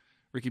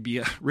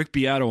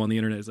Beato on the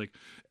internet is like,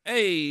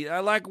 "Hey, I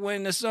like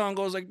when the song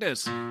goes like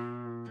this." I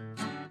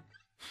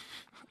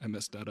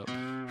messed that up.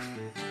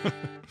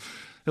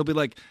 He'll be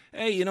like,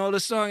 "Hey,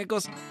 this song,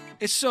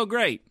 it's so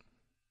great.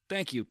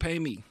 Thank you, pay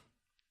me."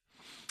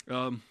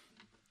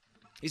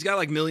 He's got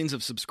like millions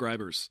of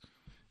subscribers,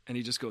 and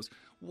he just goes,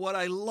 "What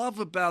I love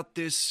about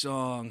this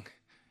song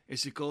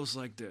is it goes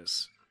like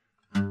this.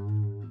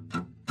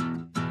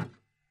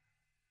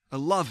 I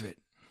love it.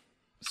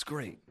 It's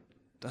great.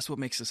 That's what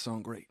makes this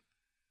song great."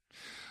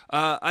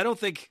 I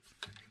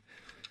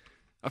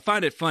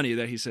find it funny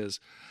that he says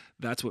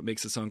that's what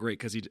makes the song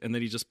great, and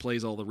then he just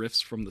plays all the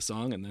riffs from the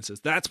song and then says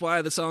that's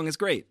why the song is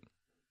great.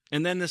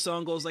 And then the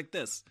song goes like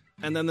this,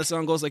 and then the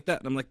song goes like that.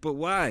 And I'm like, but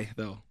why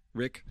though,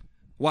 Rick?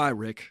 Why,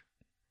 Rick?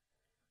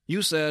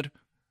 You said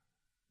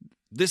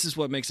this is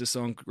what makes this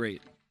song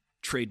great.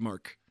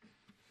 Trademark.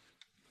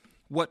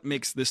 What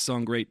makes this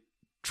song great?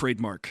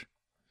 Trademark.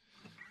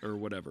 Or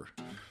whatever.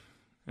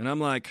 And I'm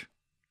like,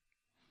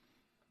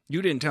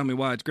 you didn't tell me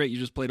why it's great. You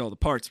just played all the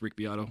parts, Rick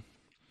Beato.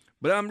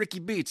 But I'm Ricky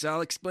Beats. I'll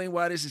explain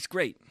why this is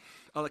great.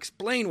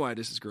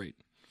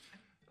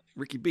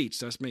 Ricky Beats,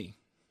 that's me.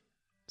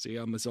 See,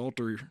 I'm his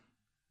alter.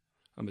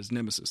 I'm his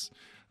nemesis.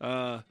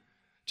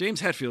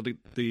 James Hetfield,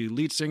 the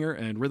lead singer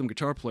and rhythm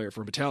guitar player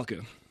for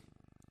Metallica,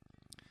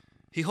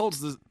 he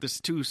holds this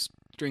two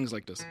strings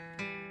like this.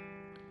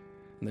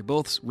 And they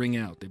both ring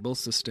out. They both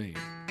sustain.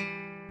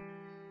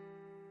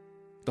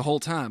 The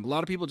whole time. A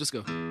lot of people just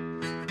go.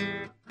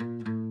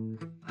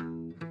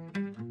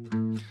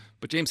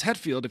 But James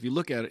Hetfield, if you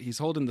look at it, he's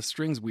holding the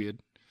strings weird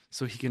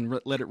so he can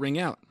let it ring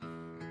out.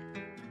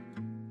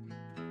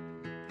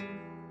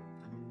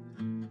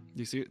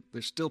 You see it?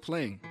 They're still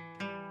playing.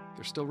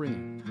 They're still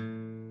ringing.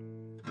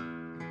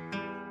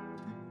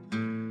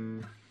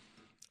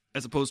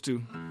 As opposed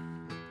to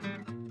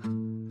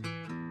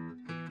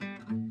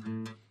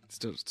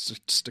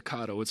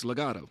staccato, it's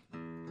legato.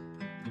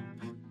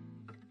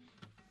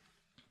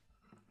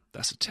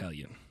 That's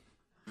Italian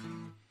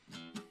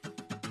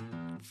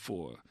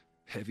for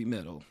heavy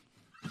metal.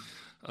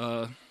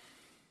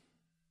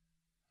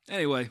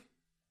 Anyway,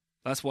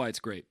 that's why it's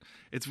great.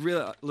 It's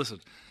really, listen,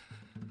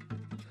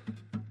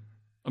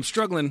 I'm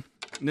struggling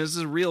And this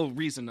is a real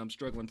reason I'm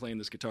struggling playing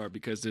this guitar,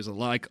 because there's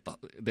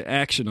the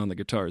action on the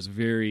guitar is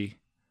very,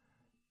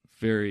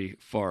 very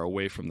far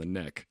away from the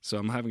neck. So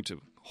I'm having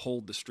to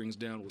hold the strings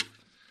down.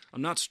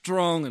 I'm not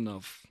strong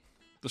enough.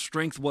 The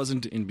strength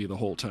wasn't in me the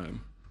whole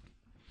time.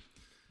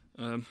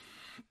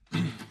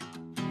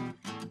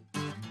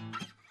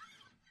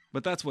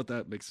 But that's what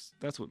makes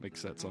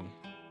that song.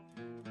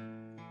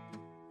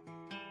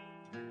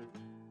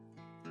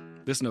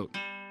 This note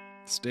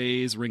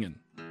stays ringing.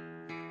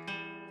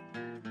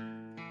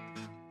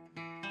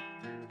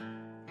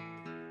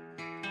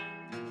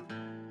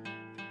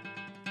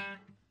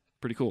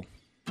 Pretty cool.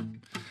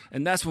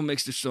 And that's what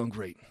makes this song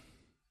great.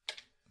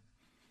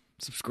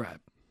 Subscribe.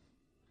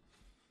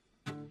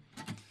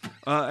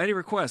 Any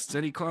requests,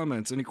 any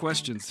comments, any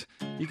questions,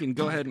 you can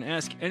go ahead and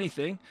ask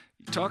anything.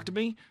 Talk to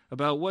me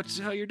about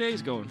how your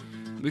day's going.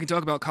 We can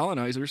talk about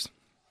colonizers.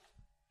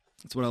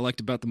 That's what I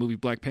liked about the movie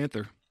Black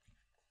Panther.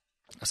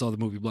 I saw the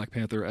movie Black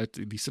Panther at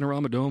the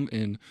Cinerama Dome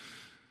in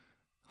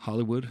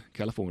Hollywood,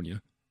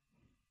 California.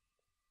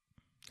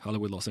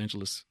 Hollywood, Los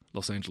Angeles,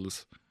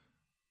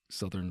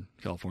 Southern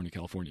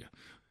California,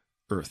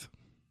 Earth.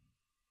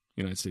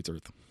 United States,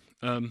 Earth.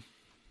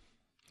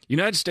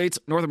 United States,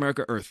 North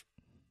America, Earth.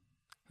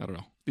 I don't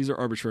know. These are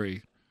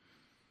arbitrary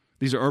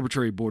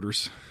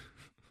borders.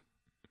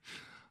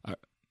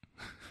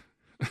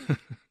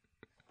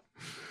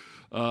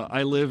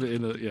 I live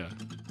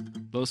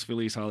in Los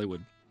Feliz,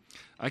 Hollywood.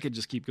 I could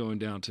just keep going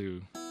down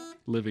to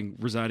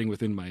residing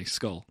within my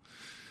skull.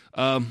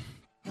 I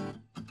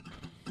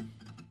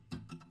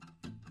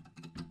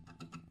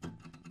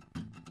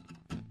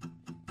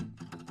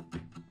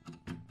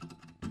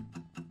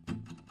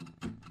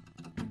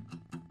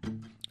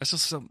That's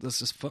just fun.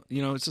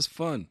 It's just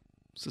fun.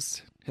 It's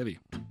just heavy.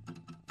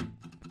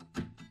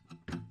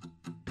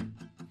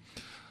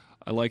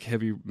 I like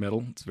heavy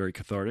metal. It's very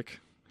cathartic.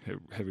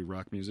 Heavy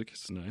rock music.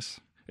 It's nice.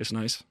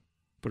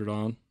 Put it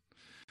on.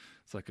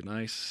 It's like a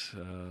nice.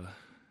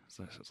 It's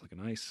like a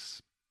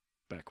nice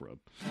back rub.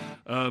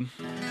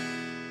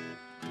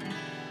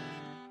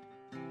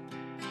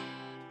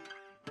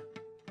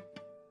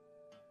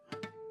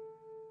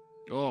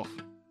 Oh.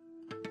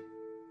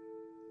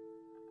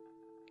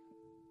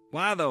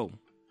 Why though?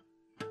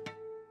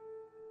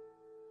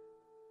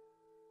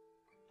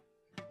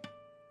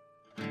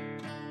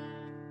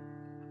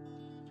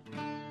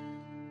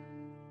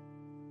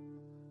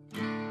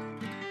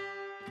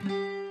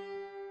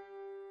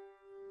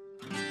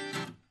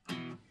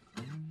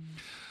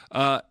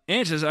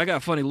 Ann says, I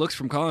got funny looks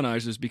from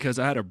colonizers because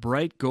I had a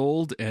bright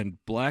gold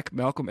and black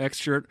Malcolm X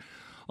shirt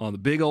on the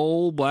big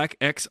old black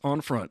X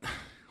on front.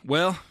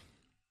 Well,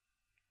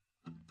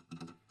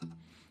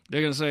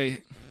 they're going to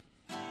say,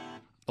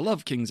 I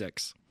love King's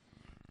X.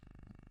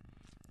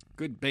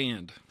 Good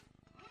band.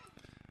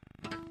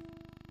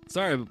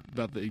 Sorry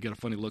about that you got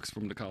funny looks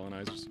from the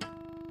colonizers.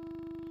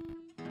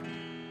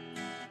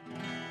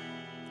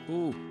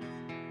 Ooh.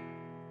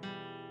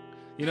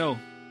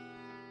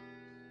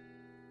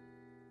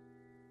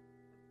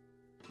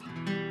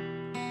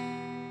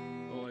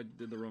 Oh, I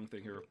did the wrong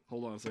thing here.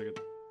 Hold on a second.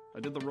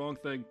 I did the wrong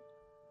thing.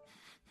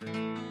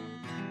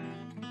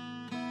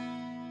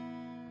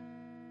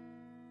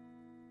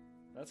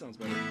 That sounds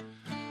better.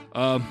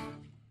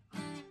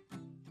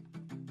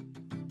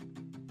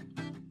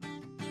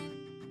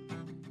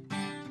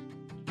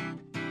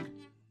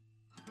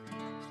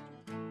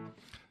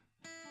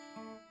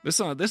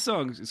 This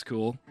song is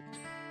cool.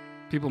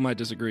 People might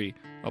disagree.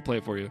 I'll play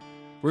it for you.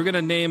 We're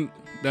gonna name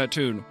that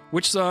tune.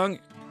 Which song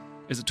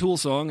is a Tool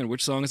song and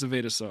which song is a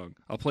Veda song?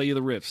 I'll play you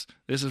the riffs.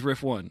 This is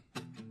riff 1.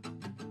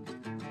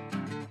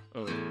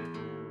 Oh.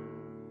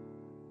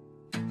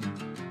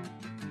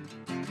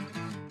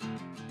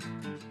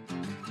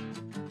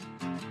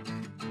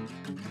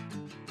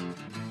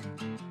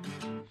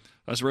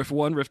 That's riff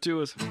 1. Riff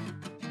 2 is.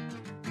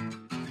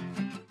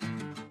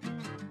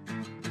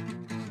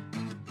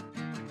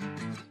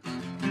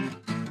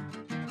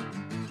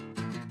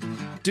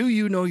 Do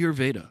you know your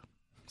Veda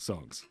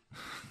songs?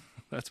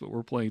 That's what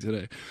we're playing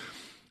today.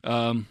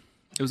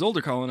 It was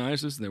older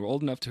colonizers, and they were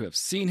old enough to have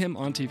seen him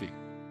on TV.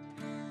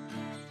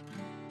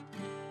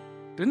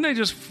 Didn't they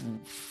just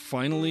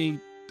finally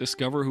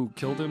discover who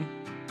killed him?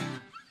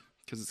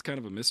 Because it's kind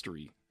of a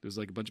mystery. There's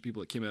like a bunch of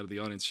people that came out of the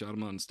audience, shot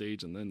him on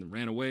stage, and then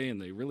ran away. And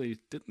they really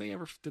did they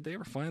ever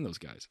find those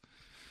guys?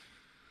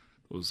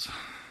 Those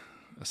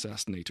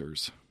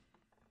assassinators.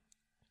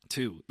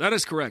 2. That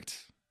is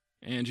correct,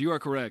 and you are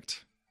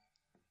correct.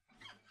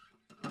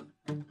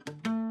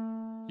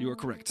 You are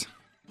correct.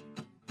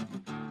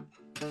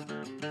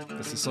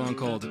 This is a song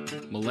called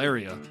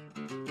Malaria.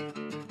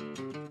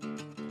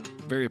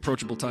 Very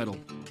approachable title.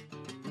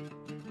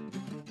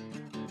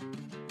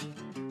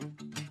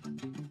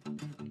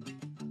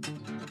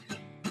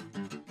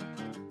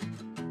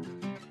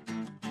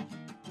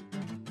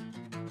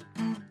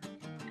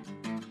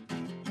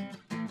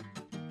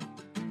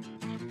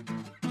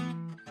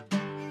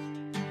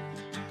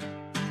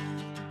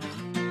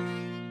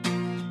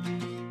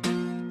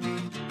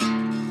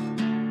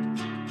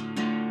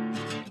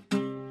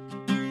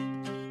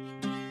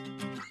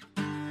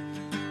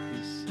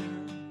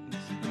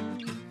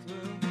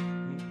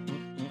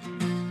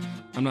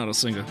 I'm not a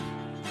singer.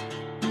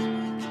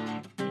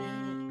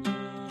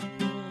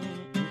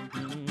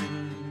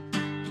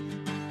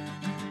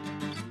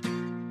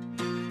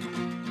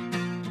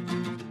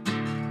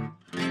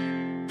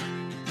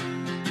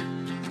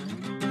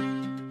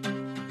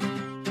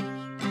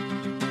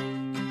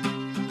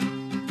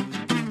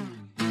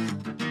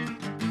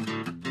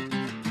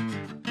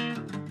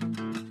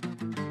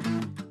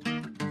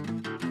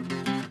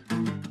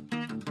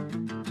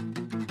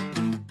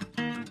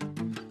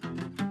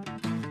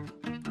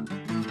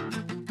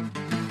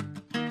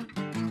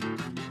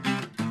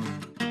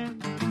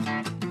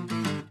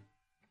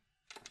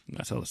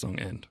 That's how the song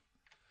ends.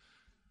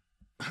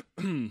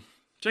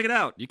 Check it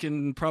out. You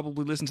can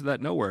probably listen to that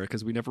nowhere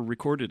because we never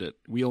recorded it.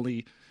 We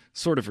only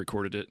sort of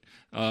recorded it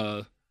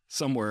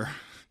somewhere.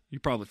 You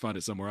probably find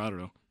it somewhere. I don't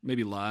know.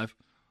 Maybe live.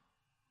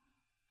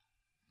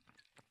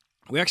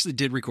 We actually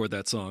did record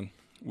that song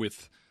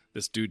with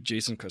this dude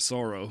Jason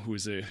Casaro,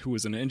 who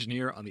was an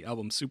engineer on the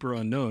album Super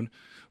Unknown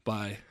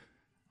by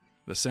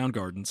the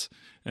Soundgardens,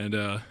 and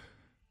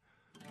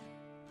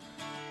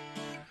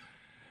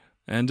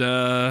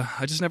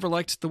I just never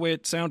liked the way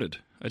it sounded.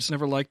 I just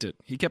never liked it.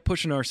 He kept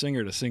pushing our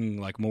singer to sing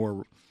like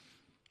more,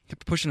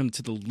 kept pushing him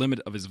to the limit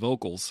of his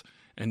vocals,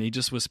 and he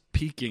just was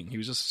peaking. He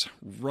was just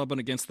rubbing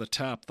against the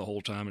tap the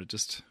whole time, and it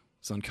just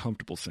was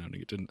uncomfortable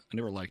sounding. I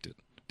never liked it.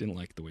 Didn't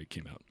like the way it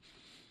came out.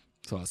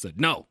 So I said,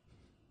 no.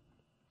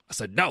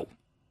 No.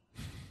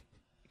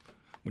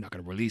 We're not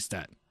going to release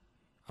that.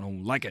 I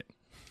don't like it.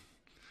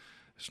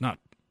 It's not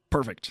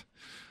perfect.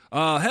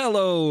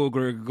 Hello,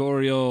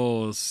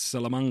 Gregorio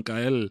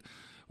Salamanca.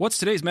 What's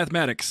today's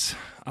mathematics?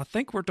 I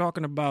think we're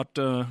talking about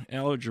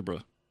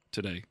algebra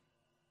today,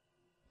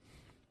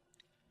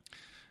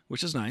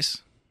 which is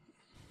nice.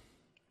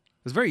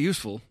 It's very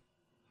useful.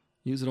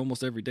 Use it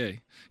almost every day.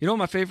 You know what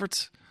my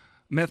favorites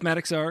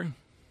mathematics are?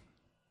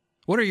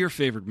 What are your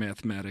favorite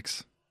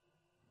mathematics?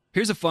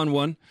 Here's a fun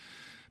one.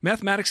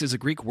 Mathematics is a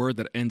Greek word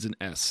that ends in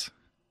S,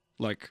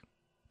 like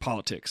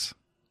politics.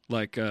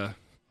 Like,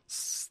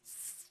 it's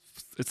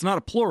not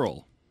a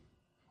plural.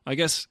 I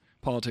guess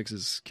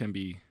politics can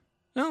be...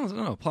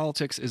 No,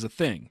 politics is a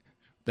thing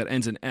that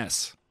ends in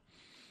S.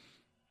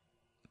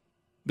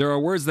 There are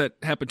words that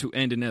happen to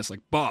end in S, like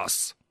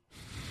boss,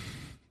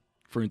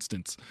 for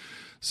instance.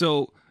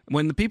 So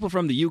when the people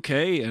from the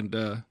UK and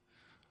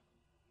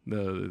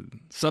the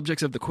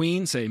subjects of the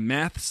Queen say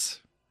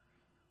maths,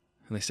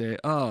 and they say,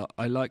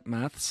 I like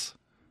maths,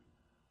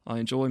 I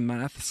enjoy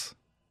maths,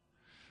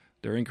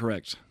 they're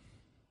incorrect.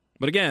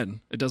 But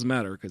again, it doesn't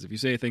matter, because if you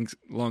say things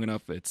long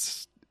enough,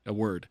 it's a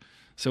word.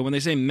 So when they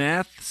say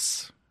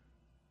maths,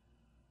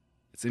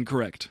 it's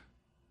incorrect.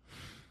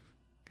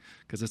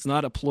 Because it's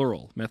not a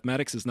plural.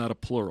 Mathematics is not a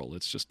plural.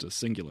 It's just a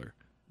singular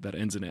that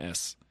ends in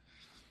S.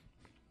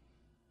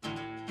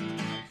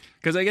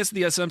 Because I guess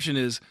the assumption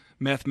is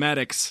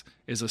mathematics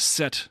is a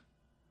set.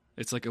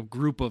 It's like a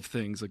group of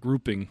things, a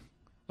grouping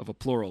of a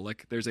plural.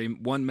 Like there's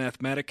one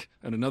mathematic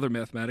and another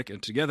mathematic,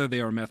 and together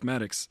they are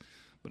mathematics.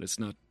 But it's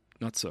not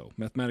so.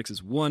 Mathematics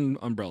is one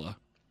umbrella.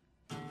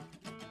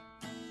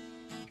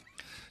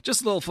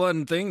 Just a little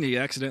fun thing that you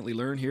accidentally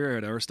learn here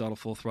at Aristotle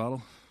Full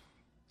Throttle.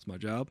 It's my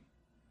job.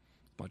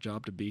 It's my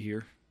job to be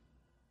here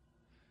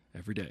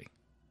every day.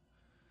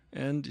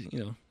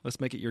 And, let's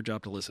make it your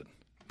job to listen.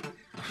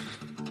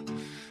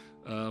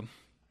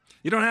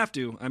 You don't have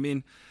to. I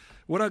mean,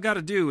 what I've got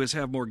to do is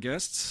have more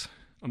guests.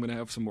 I'm going to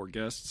have some more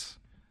guests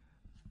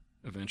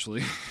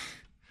eventually.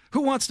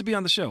 Who wants to be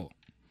on the show?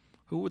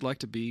 Who would like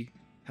to be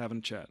having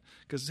a chat?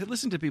 Because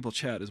listening to people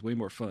chat is way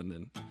more fun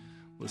than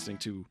listening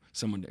to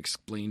someone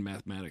explain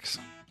mathematics.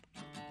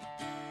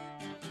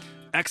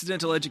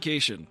 Accidental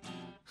education.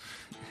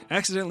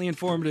 Accidentally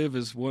informative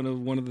is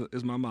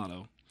is my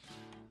motto.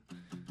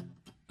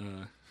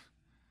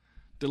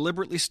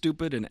 Deliberately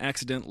stupid and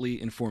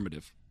accidentally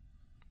informative.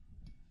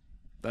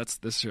 That's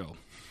this show,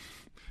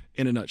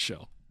 in a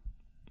nutshell.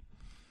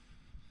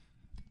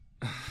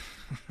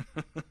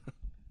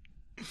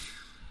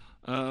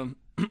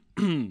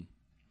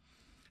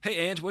 Hey,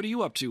 Ange, what are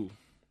you up to?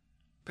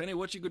 Penny,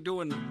 what you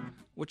doing?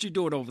 What you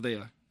doing over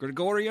there?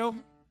 Gregorio?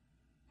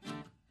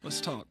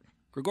 Let's talk.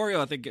 Gregorio,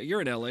 I think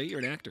you're in L.A. You're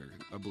an actor,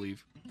 I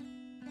believe.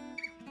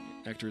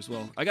 Actor as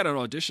well. I got an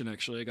audition,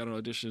 actually.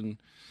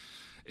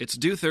 It's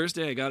due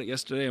Thursday. I got it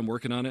yesterday. I'm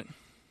working on it.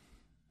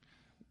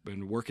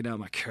 Been working out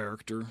my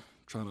character,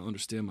 trying to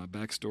understand my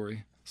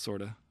backstory,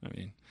 sort of. I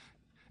mean,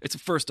 it's a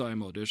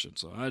first-time audition,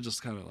 so I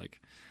just kind of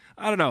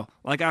I don't know.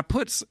 I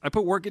put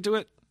work into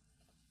it,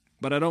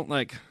 but I don't,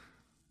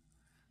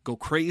 go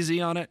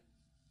crazy on it.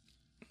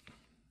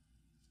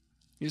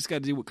 You just got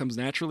to do what comes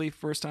naturally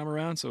first time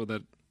around, so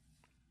that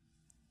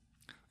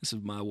this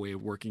is my way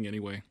of working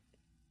anyway.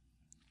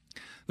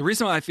 The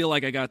reason why I feel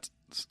like I got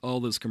all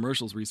those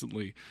commercials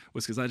recently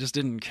was because I just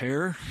didn't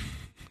care.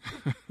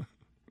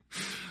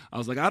 I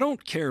was like, I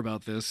don't care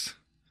about this.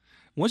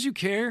 Once you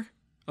care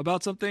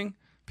about something,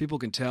 people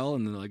can tell,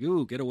 and they're like,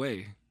 ooh, get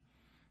away.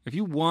 If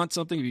you want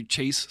something, if you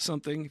chase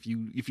something,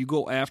 if you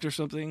go after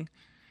something,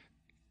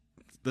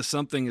 the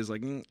something is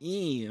like,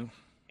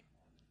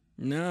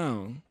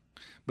 no.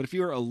 But if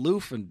you're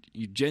aloof and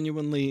you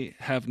genuinely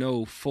have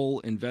no full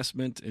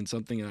investment in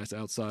something that's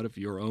outside of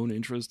your own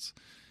interests,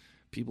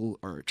 people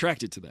are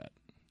attracted to that.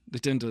 They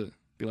tend to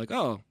be like,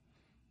 oh,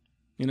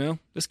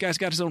 this guy's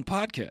got his own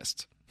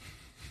podcast.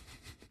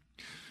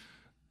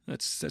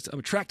 I'm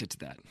attracted to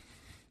that.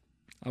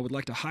 I would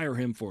like to hire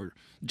him for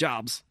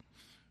jobs,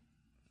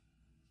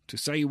 to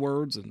say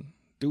words and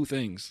do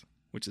things,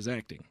 which is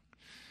acting.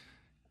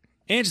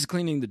 Angie's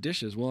cleaning the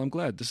dishes. Well, I'm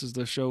glad. This is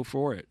the show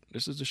for it.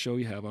 This is the show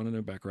you have on in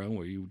the background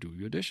where you do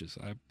your dishes.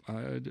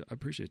 I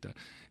appreciate that.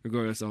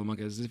 Gregorio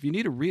Salamanca says, if you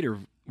need a reader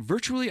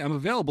virtually, I'm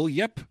available.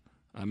 Yep.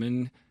 I'm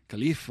in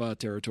Khalifa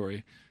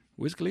territory.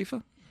 Where's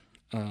Khalifa?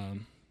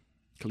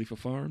 Khalifa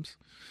Farms.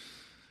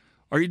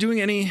 Are you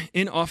doing any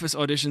in-office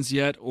auditions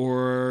yet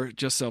or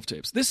just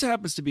self-tapes? This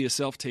happens to be a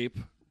self-tape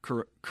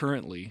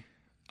currently.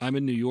 I'm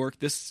in New York.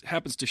 This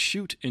happens to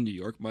shoot in New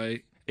York.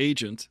 My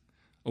agent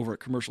over at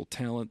Commercial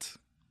Talent,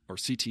 or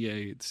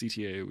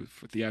CTA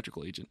for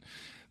theatrical agent,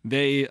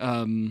 they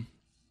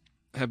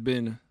have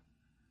been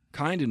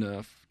kind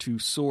enough to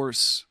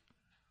source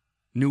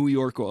New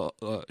York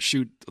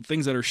shoot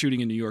things that are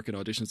shooting in New York and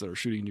auditions that are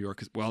shooting in New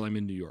York while I'm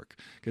in New York.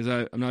 Because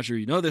I'm not sure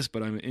you know this,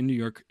 but I'm in New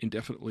York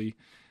indefinitely,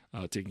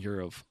 taking care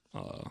of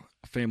a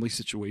family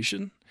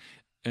situation,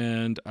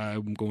 and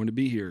I'm going to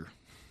be here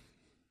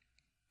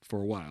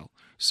for a while.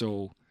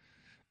 So,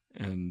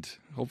 and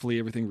hopefully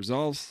everything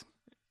resolves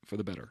for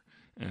the better.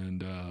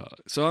 And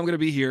so I'm going to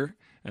be here,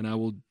 and I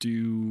will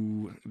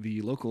do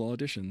the local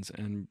auditions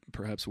and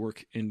perhaps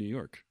work in New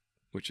York,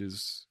 which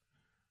is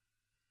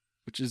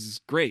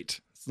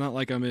great. It's not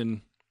like I'm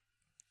in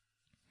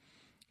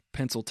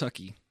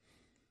Pennsylvania.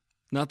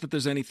 Not that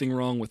there's anything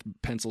wrong with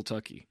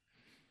Pennsylvania.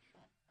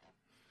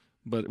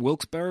 But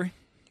Wilkes-Barre,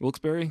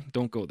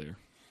 don't go there.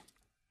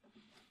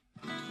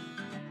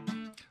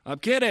 I'm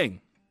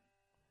kidding.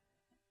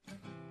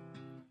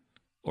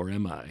 Or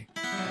am I?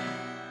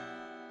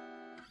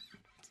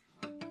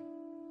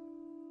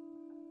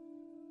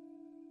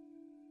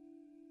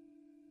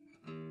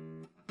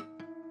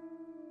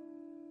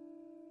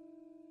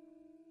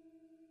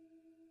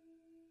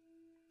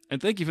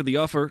 And thank you for the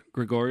offer,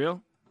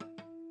 Gregorio.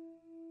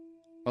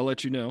 I'll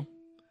let you know.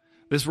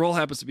 This role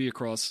happens to be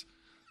across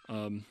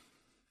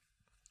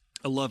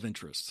a love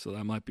interest, so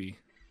that might be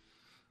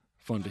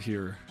fun to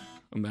hear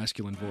a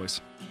masculine voice.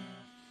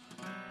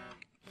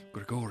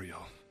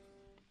 Gregorio.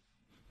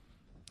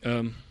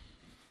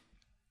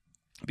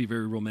 Be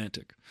very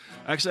romantic.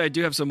 Actually, I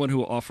do have someone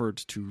who offered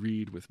to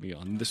read with me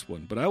on this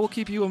one, but I will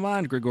keep you in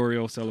mind,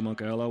 Gregorio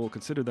Salamanca. I will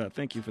consider that.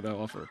 Thank you for that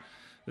offer.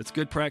 It's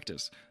good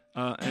practice.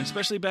 And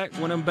especially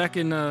when I'm back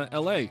in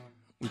L.A.,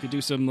 we could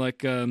do some,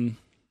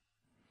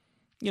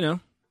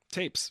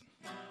 tapes.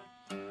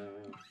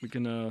 We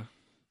can,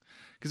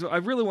 because I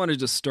really want to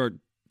just start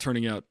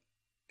turning out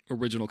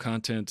original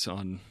content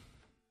on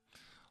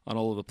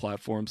all of the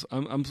platforms.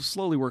 I'm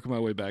slowly working my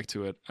way back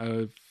to it.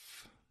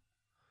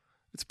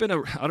 It's been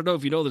I don't know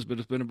if you know this, but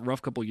it's been a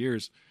rough couple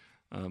years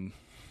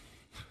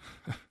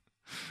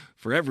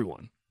for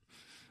everyone.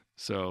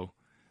 So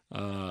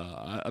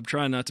I'm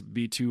trying not to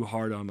be too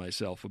hard on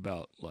myself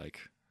about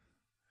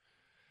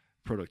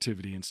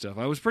productivity and stuff.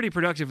 I was pretty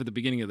productive at the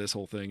beginning of this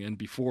whole thing and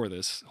before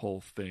this whole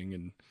thing,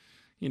 and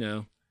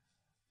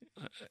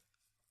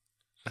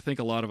I think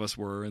a lot of us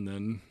were, and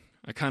then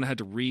I kind of had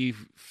to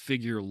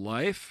refigure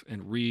life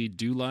and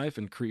redo life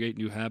and create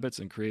new habits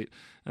and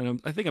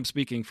I think I'm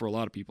speaking for a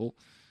lot of people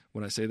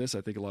when I say this.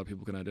 I think a lot of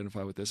people can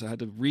identify with this. I had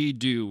to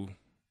redo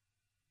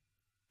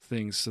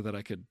things so that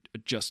I could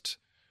adjust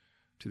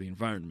to the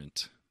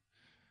environment.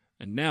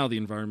 And now the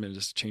environment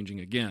is changing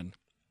again.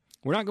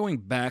 We're not going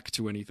back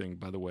to anything,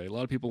 by the way. A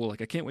lot of people were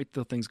like, I can't wait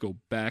till things go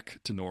back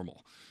to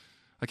normal.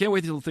 I can't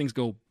wait till things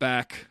go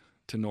back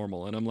to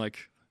normal. And I'm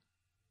like,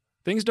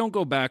 things don't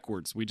go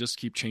backwards. We just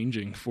keep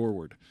changing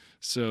forward.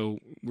 So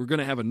we're going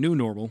to have a new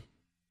normal.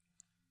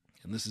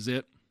 And this is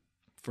it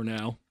for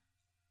now.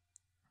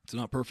 It's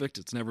not perfect.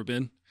 It's never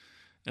been.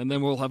 And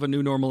then we'll have a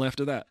new normal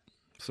after that.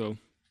 So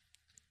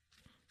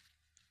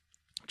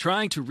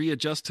trying to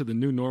readjust to the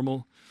new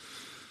normal.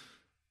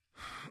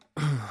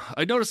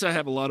 I notice I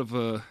have a lot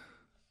of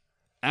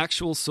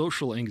actual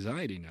social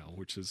anxiety now,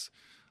 which is,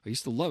 I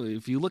used to love it.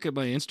 If you look at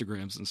my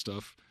Instagrams and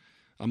stuff,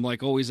 I'm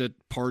always at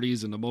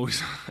parties and I'm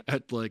always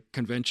at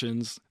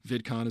conventions.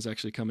 VidCon is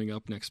actually coming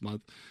up next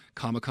month.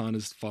 Comic-Con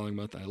is the following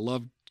month. I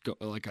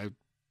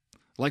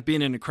like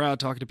being in a crowd,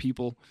 talking to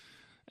people.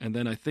 And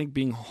then I think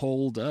being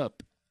holed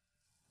up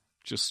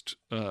just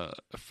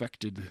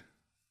affected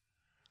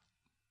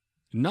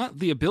not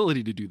the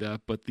ability to do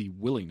that, but the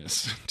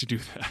willingness to do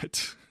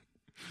that.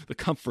 The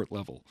comfort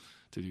level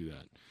to do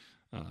that.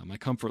 My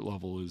comfort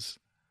level is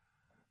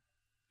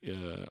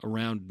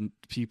around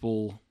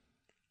people.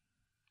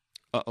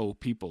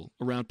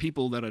 Around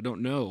people that I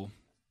don't know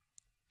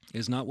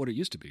is not what it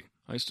used to be.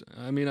 I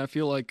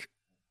feel like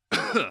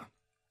I'm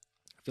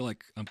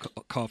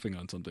coughing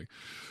on something.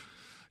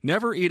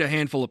 Never eat a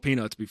handful of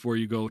peanuts before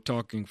you go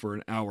talking for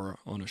an hour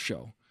on a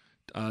show.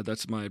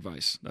 That's my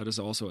advice. That is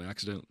also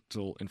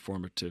accidental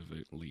informative.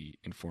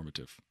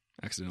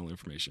 accidental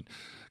information.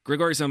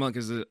 Gregory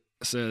Samonka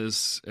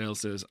says,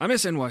 I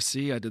miss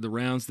NYC. I did the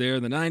rounds there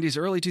in the 90s,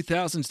 early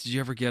 2000s. Did you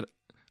ever get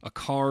a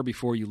car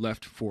before you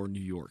left for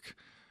New York?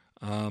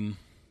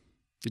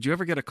 Did you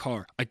ever get a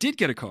car? I did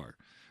get a car.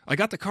 I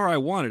got the car I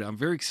wanted. I'm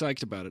very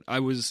psyched about it. I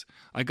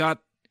got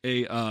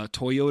a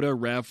Toyota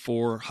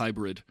RAV4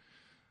 hybrid,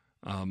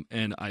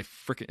 and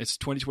it's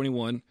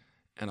 2021,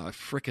 and I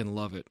freaking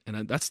love it.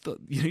 And that's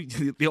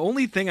the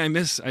only thing I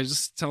miss. I was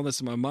just telling this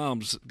to my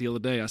mom the other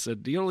day. I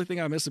said, the only thing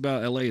I miss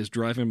about LA is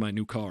driving my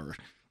new car.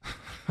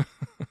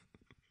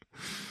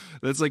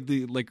 That's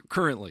like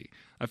currently.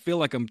 I feel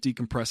like I'm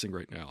decompressing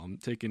right now. I'm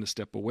taking a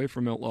step away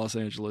from Los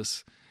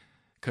Angeles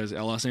because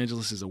Los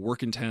Angeles is a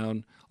working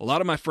town. A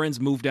lot of my friends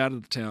moved out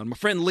of the town. My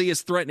friend Lee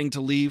is threatening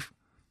to leave.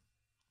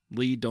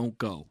 Lee, don't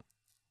go.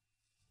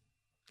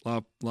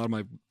 A lot of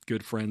my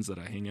good friends that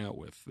I hang out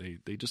with,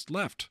 they just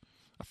left.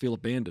 I feel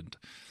abandoned.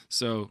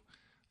 So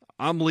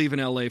I'm leaving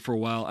LA for a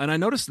while. And I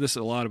noticed this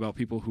a lot about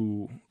people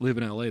who live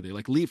in LA. They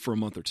leave for a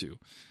month or two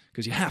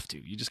because you have to.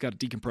 You just got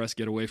to decompress,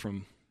 get away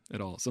from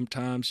it all.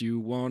 Sometimes you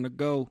want to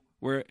go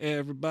where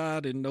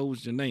everybody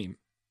knows your name.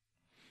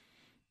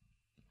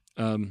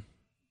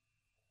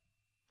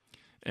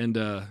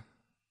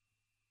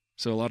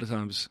 So a lot of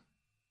times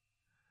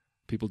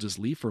people just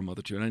leave for a month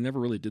or two, and I never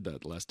really did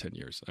that the last 10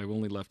 years. I've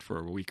only left for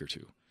a week or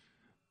two.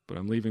 But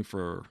I'm leaving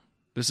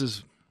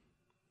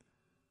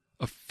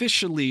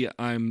officially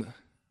I've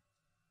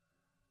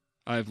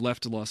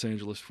left Los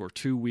Angeles for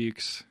 2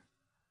 weeks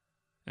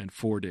and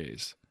 4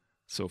 days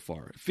so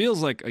far. It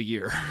feels like a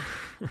year,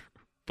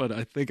 but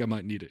I think I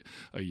might need it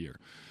a year.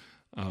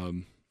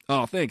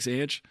 Oh, thanks,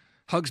 Ange.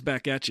 Hugs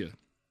back at you.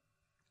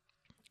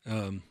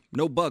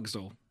 No bugs,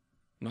 though.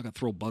 I'm not going to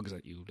throw bugs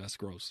at you. That's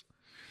gross.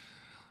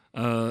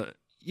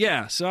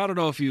 Yeah, so I don't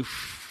know if you're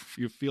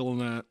feeling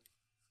that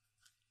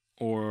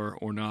or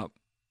not,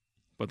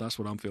 but that's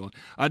what I'm feeling.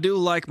 I do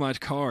like my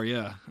car,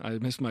 yeah. I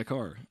miss my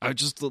car. I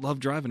just love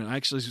driving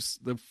it.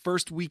 The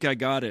first week I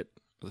got it,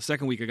 the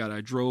second week I got it,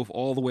 I drove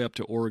all the way up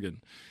to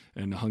Oregon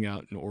and hung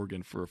out in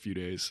Oregon for a few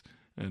days.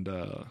 And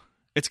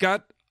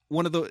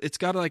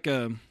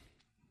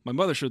my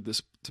mother showed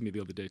this to me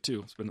the other day,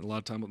 too. Spending a lot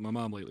of time with my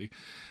mom lately.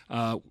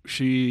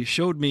 She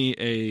showed me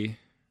a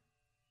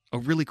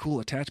really cool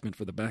attachment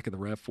for the back of the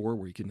RAV4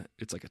 where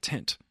it's like a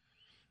tent.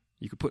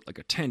 You could put like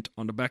a tent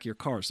on the back of your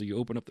car. So you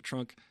open up the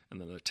trunk and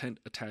then the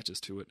tent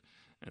attaches to it.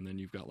 And then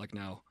you've got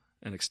now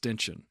an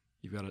extension.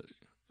 You've got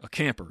a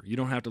camper. You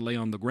don't have to lay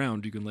on the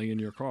ground. You can lay in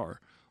your car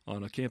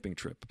on a camping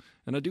trip.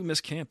 And I do miss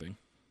camping.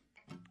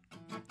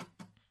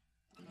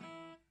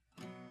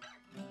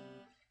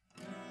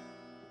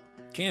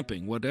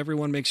 Camping, what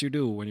everyone makes you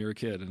do when you're a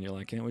kid. And you're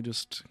like, can't we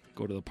just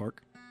go to the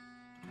park?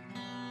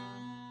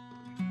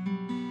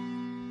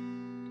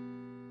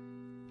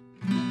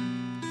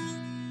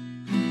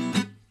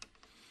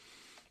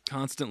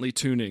 Constantly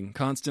tuning.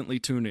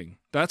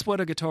 That's what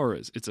a guitar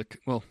is.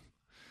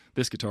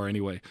 This guitar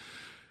anyway.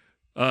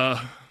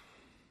 But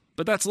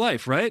that's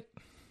life, right?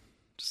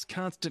 Just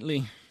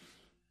constantly.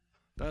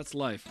 That's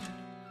life.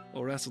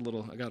 Oh, that's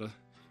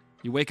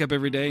you wake up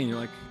every day and you're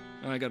like,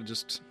 oh, I gotta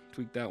just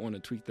tweak that one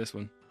and tweak this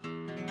one.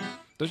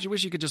 Don't you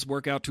wish you could just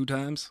work out 2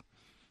 times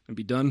and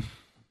be done?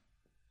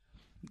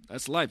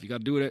 That's life. You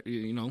gotta do it,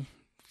 a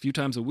few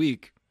times a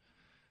week.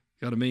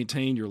 You gotta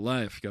maintain your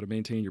life. You gotta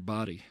maintain your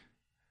body.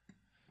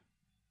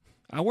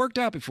 I worked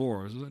out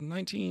before. It was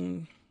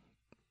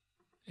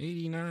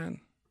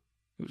 1989.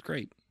 It was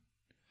great.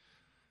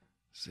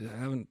 So I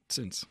haven't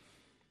since.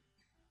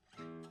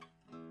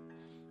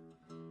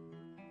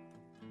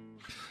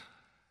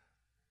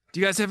 Do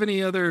you guys have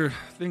any other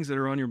things that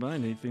are on your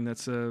mind? Anything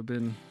that's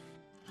been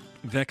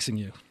vexing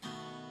you?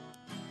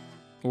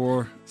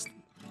 Or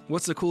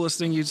what's the coolest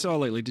thing you saw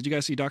lately? Did you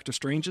guys see Doctor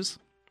Strange's?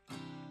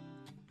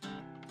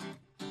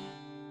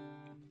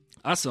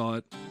 I saw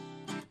it.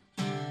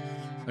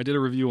 I did a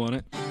review on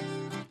it,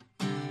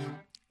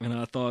 and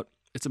I thought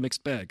it's a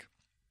mixed bag.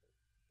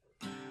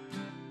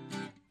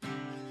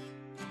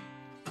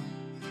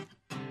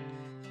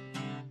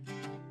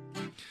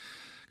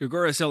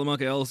 Gregora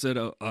Salamanca L said,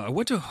 I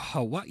went to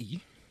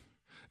Hawaii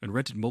and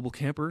rented mobile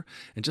camper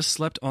and just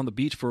slept on the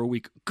beach for a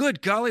week.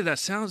 Good golly, that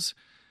sounds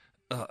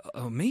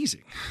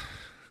amazing.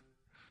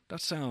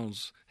 That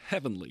sounds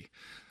heavenly.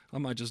 I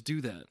might just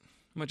do that.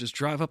 I might just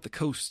drive up the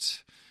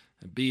coast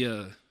and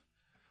be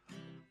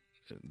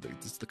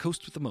it's the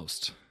coast with the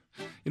most.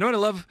 You know what I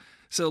love?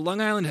 So Long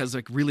Island has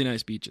really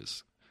nice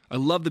beaches. I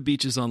love the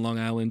beaches on Long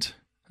Island.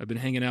 I've been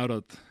hanging out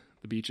at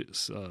the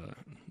beaches.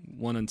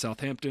 One in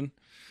Southampton,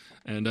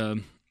 and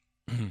I'm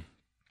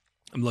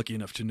lucky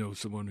enough to know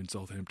someone in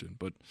Southampton,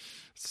 but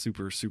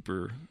super,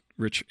 super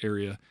rich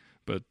area.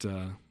 But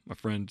my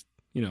friend,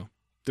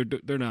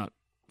 they're not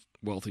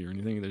wealthy or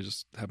anything. They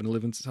just happen to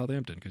live in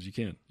Southampton because you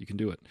can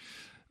do it.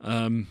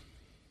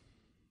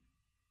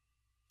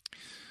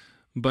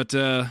 But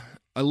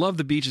I love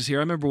the beaches here.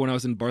 I remember when I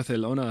was in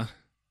Barcelona,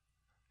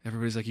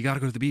 everybody's like, you got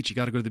to go to the beach. You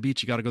got to go to the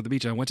beach. You got to go to the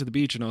beach. And I went to the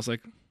beach and I was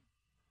like,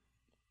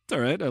 it's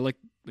all right. I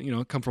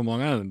come from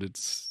Long Island.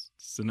 It's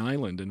an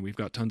island and we've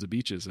got tons of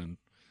beaches and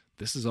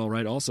this is all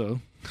right also.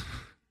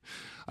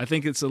 I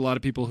think it's a lot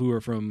of people who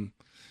are from,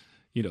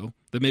 the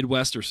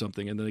Midwest or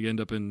something, and they end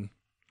up in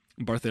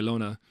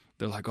Barcelona.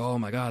 They're like, oh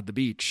my God, the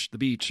beach.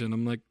 And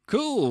I'm like,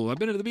 cool. I've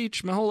been to the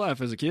beach my whole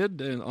life as a kid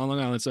and on Long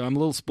Island. So I'm a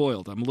little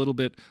spoiled.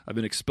 I've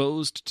been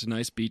exposed to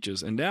nice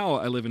beaches. And now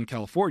I live in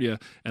California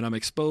and I'm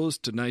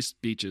exposed to nice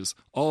beaches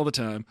all the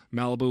time.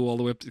 Malibu all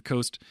the way up to the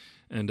coast.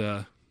 And,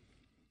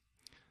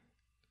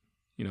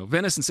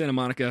 Venice and Santa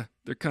Monica,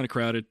 they're kind of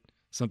crowded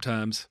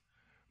sometimes,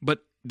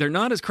 but they're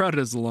not as crowded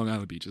as the Long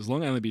Island beaches.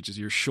 Long Island beaches,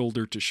 you're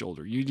shoulder to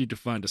shoulder. You need to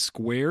find a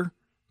square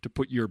to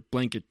put your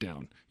blanket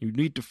down. You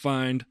need to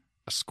find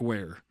a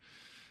square.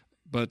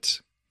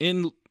 But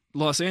in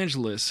Los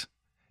Angeles,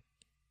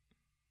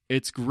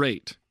 it's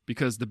great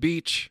because the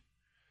beach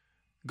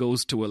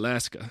goes to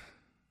Alaska.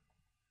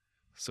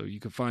 So you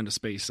can find a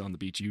space on the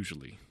beach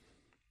usually.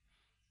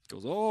 It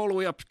goes all the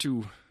way up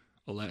to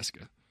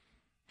Alaska.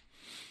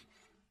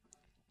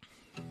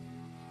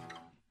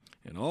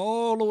 And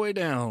all the way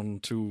down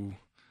to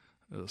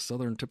the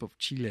southern tip of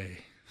Chile.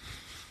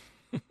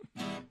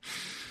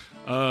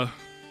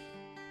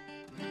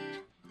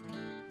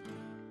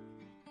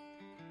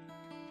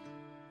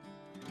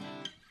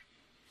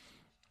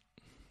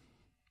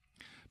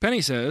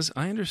 Penny says,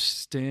 I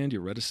understand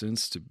your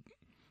reticence to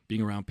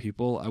being around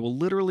people. I will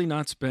literally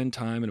not spend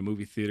time in a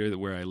movie theater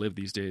where I live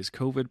these days.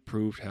 COVID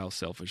proved how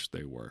selfish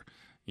they were.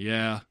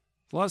 Yeah,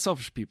 a lot of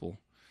selfish people.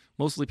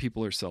 Mostly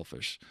people are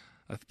selfish.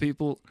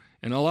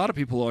 And a lot of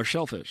people are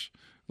shellfish,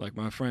 like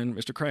my friend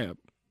Mr. Crab.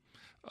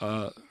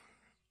 But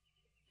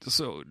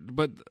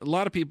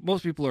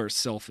most people are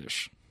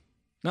selfish.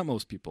 Not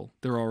most people.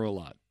 There are a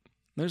lot.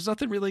 There's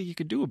nothing really you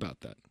could do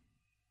about that.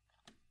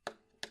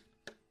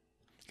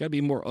 Got to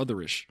be more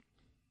otherish.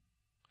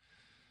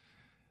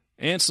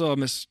 And saw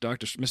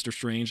Mr.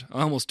 Strange.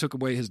 I almost took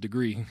away his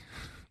degree.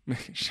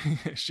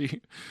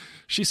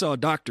 she saw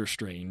Dr.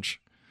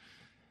 Strange.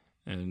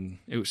 And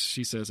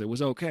she says it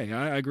was okay.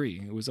 I agree.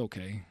 It was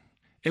okay.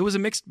 It was a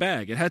mixed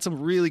bag. It had some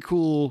really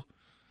cool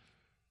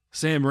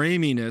Sam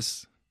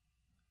Raimi-ness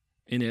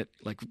in it.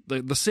 Like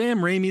the Sam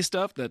Raimi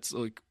stuff that's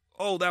like,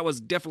 oh, that was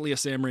definitely a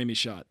Sam Raimi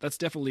shot. That's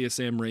definitely a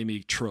Sam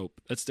Raimi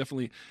trope. That's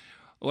definitely...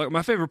 Like,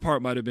 my favorite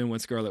part might have been when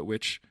Scarlet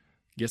Witch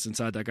gets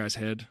inside that guy's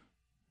head.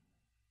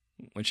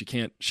 When she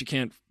can't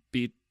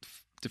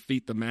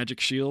defeat the magic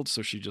shield,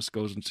 so she just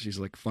goes and she's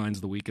like finds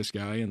the weakest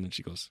guy, and then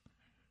she goes,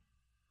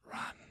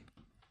 run.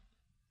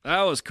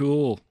 That was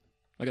cool.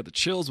 I got the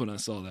chills when I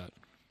saw that.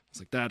 It's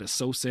like, that is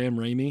so Sam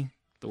Raimi.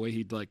 The way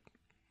he'd like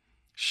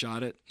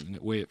shot it and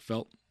the way it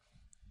felt.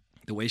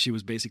 The way she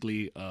was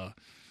basically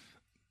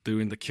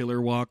doing the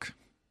killer walk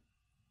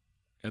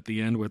at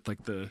the end with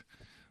the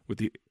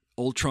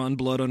Ultron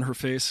blood on her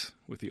face,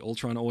 with the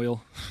Ultron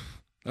oil.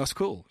 That was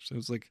cool. So it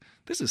was like,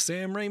 this is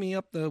Sam Raimi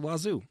up the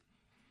wazoo.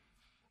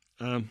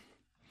 And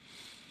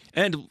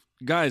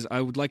guys,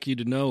 I would like you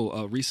to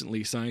know,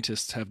 recently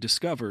scientists have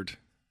discovered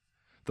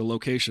the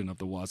location of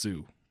the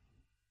wazoo.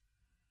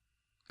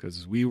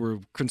 Because we were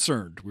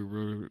concerned.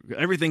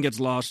 Everything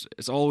gets lost.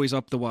 It's always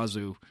up the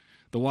wazoo.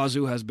 The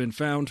wazoo has been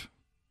found.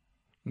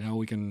 Now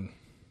we can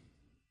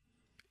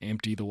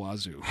empty the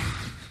wazoo.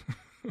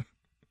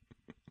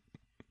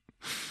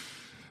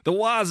 The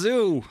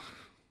wazoo!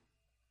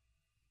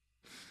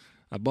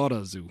 I bought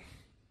a zoo.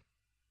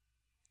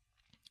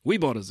 We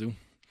bought a zoo.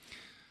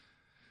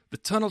 The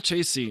tunnel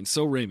chase scene,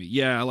 so Raimi.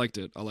 Yeah, I liked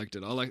it. I liked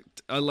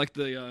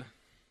the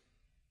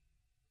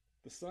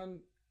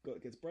sun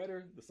gets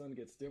brighter, the sun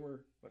gets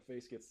dimmer, my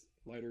face gets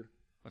lighter,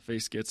 my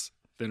face gets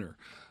thinner.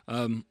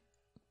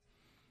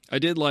 I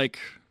did like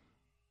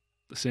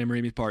the Sam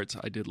Raimi parts.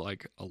 I did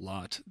like a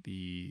lot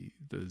the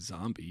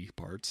zombie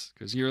parts,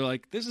 because you're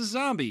like, this is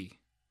zombie.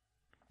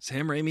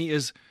 Sam Raimi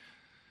is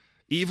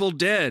Evil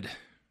Dead.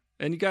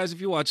 And you guys, if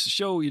you watch the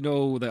show, you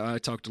know that I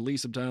talk to Lee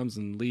sometimes,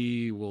 and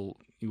Lee will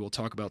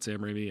talk about Sam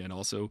Raimi, and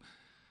also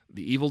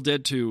The Evil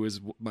Dead 2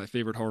 is my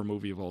favorite horror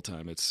movie of all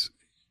time.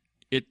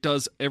 It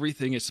does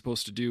everything it's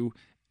supposed to do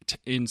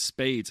in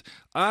spades.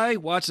 I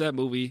watch that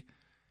movie,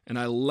 and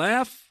I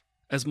laugh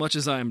as much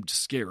as I'm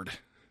scared.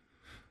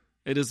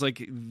 It is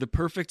like the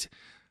perfect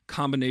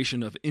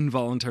combination of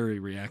involuntary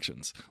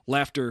reactions,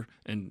 laughter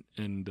and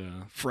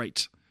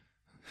fright.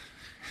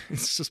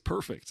 It's just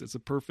perfect. It's a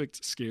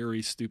perfect,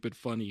 scary, stupid,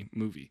 funny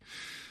movie.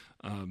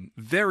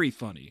 Very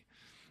funny.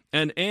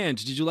 And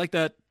did you like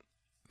that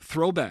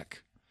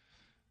throwback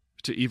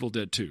to Evil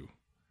Dead 2?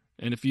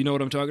 And if you know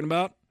what I'm talking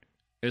about,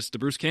 it's the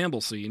Bruce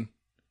Campbell scene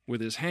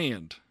with his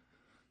hand.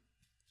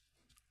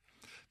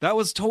 That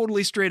was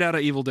totally straight out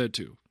of Evil Dead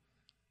 2.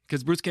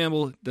 Because Bruce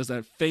Campbell does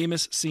that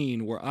famous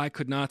scene where I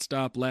could not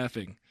stop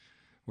laughing,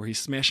 where he's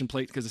smashing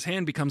plates because his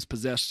hand becomes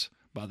possessed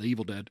by the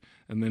Evil Dead,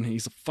 and then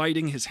he's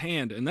fighting his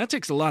hand, and that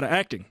takes a lot of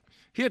acting.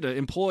 He had to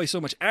employ so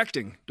much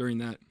acting during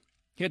that.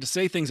 He had to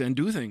say things and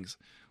do things,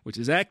 which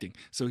is acting.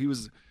 So he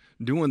was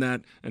doing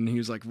that, and he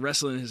was like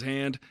wrestling his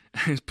hand,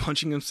 and he was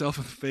punching himself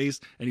in the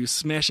face, and he was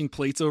smashing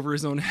plates over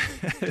his own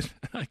head.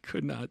 I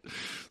could not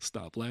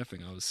stop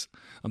laughing.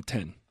 I'm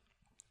 10.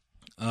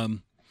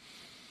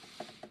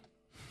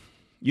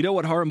 You know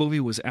what horror movie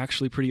was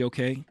actually pretty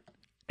okay?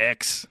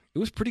 X. It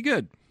was pretty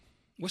good.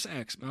 What's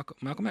X?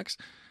 Malcolm X?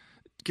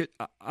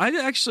 I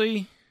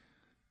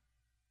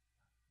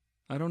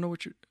don't know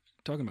what you're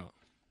talking about.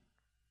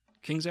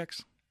 King's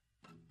X?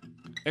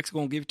 X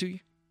gonna give it to you?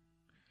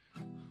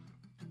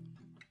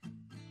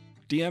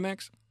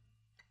 DMX?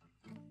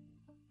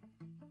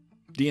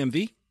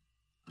 DMV?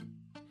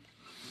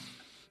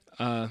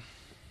 Let's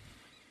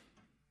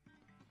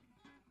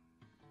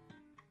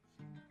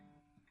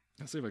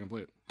see if I can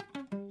play it.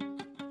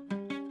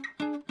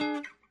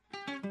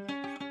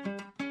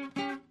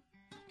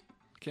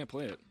 Can't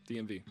play it.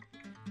 DMV.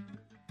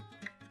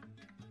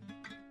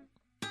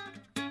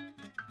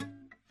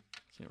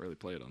 Can't really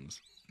play it on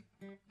this.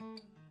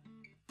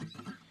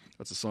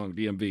 That's a song,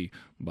 DMV,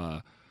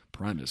 by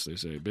Primus. They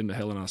say, been to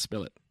hell and I'll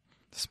spell it.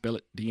 Spell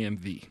it,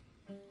 DMV.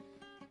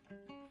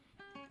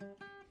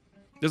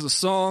 There's a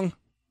song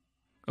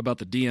about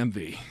the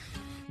DMV.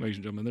 Ladies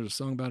and gentlemen, there's a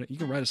song about it. You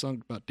can write a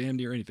song about damn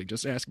near anything.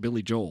 Just ask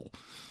Billy Joel.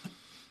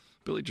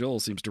 Billy Joel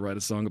seems to write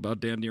a song about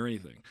damn near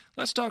anything.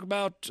 Let's talk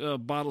about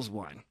bottles of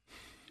wine.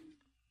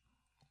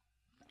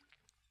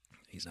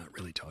 He's not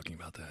really talking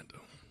about that,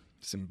 though.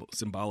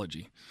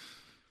 Symbology.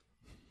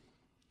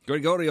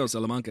 Gregorio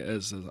Salamanca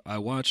says, I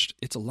watched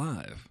It's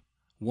Alive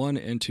 1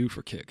 and 2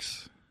 for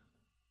kicks.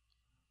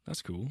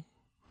 That's cool.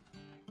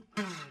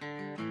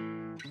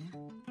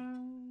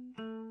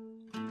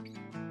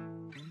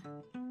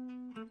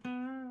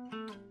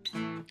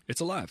 It's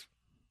Alive.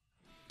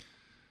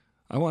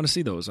 I want to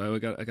see those. I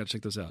got to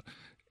check those out.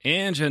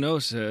 And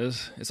Jano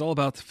says, it's all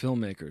about the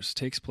filmmakers.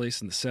 Takes place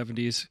in the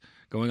 70s,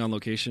 going on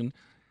location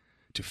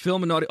to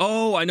film an audio.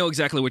 Oh, I know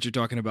exactly what you're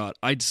talking about.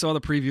 I saw the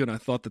preview and I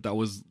thought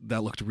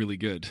that looked really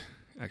good,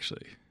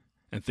 actually.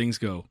 And things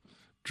go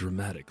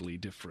dramatically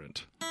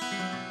different.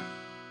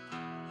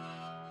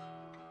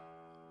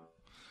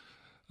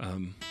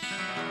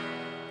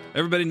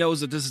 Everybody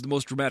knows that this is the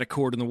most dramatic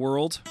chord in the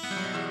world.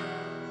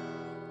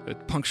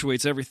 It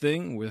punctuates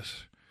everything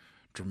with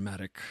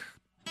dramatic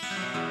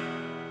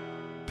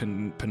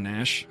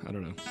panache. I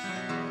don't know.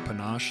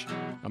 Panache.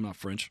 I'm not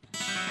French.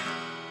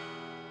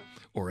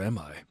 Or am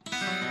I?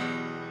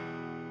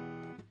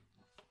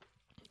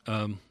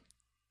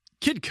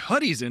 Kid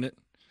Cudi's in it.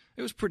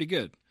 It was pretty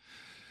good.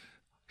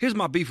 Here's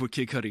my beef with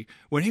Kid Cudi.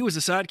 When he was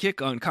the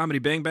sidekick on Comedy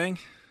Bang Bang,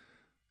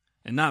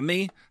 and not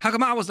me, how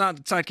come I was not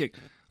the sidekick?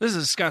 This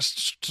is Scott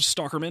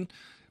Stalkerman.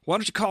 Why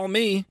don't you call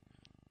me?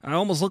 I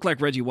almost look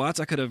like Reggie Watts.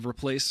 I could have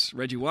replaced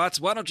Reggie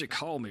Watts. Why don't you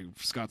call me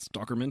Scott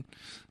Stalkerman?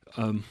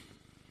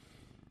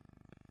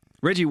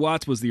 Reggie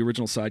Watts was the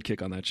original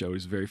sidekick on that show. He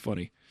was very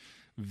funny.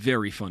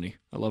 Very funny.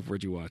 I love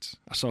Reggie Watts.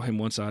 I saw him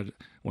one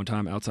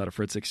time outside of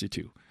Fred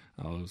 62.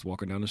 I was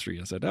walking down the street.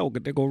 I said, oh,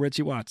 there go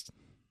Reggie Watts.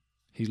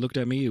 He looked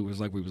at me. It was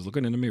like we was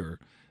looking in a mirror.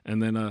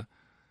 And then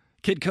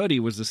Kid Cudi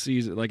was the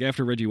season, like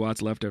after Reggie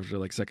Watts left after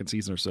like second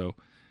season or so,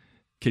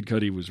 Kid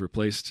Cudi was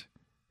replaced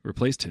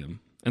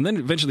him. And then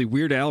eventually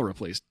Weird Al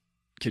replaced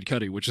Kid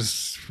Cudi, which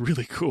is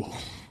really cool.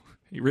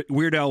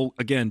 Weird Al,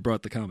 again,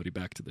 brought the comedy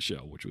back to the show,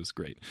 which was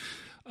great.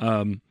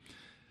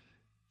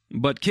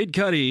 But Kid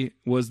Cudi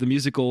was the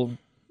musical,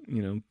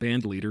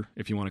 band leader,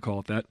 if you want to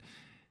call it that.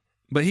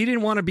 But he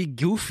didn't want to be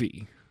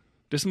goofy.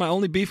 This is my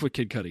only beef with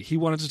Kid Cudi. He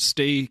wanted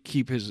to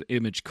keep his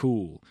image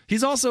cool.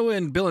 He's also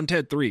in Bill and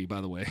Ted 3,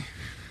 by the way.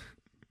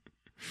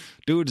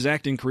 Dude's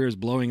acting career is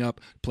blowing up,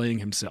 playing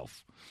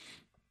himself.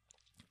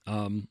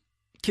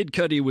 Kid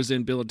Cudi was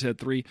in Bill and Ted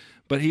 3,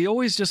 but he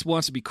always just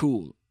wants to be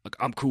cool. Like,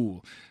 I'm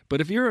cool. But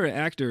if you're an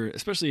actor,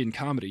 especially in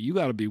comedy, you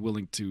got to be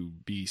willing to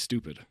be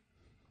stupid,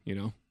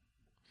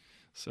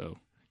 So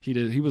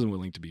he wasn't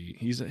willing to be.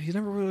 He's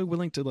never really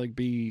willing to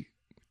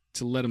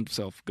to let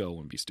himself go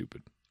and be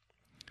stupid.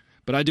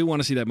 But I do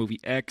want to see that movie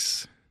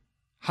X.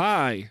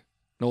 Hi,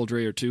 Noel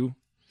Dreyer 2,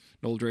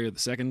 Noel Dreyer the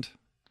second.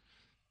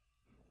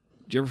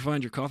 Did you ever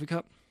find your coffee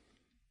cup?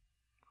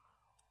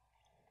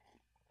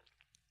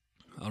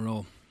 I don't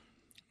know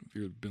if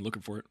you've been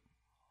looking for it.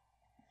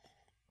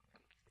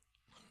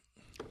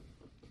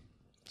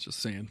 Just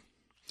saying.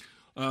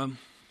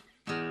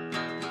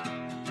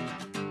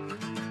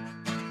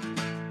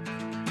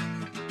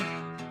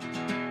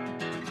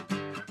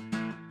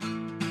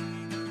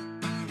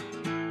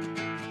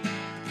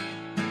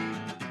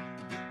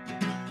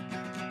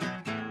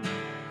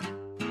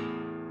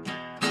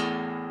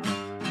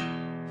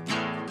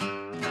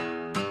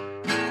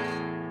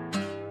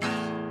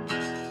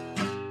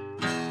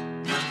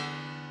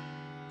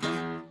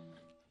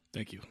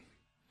 Thank you.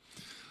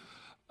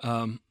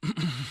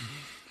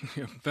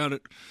 Yeah, found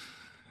it.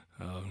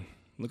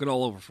 Looking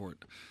all over for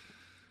it.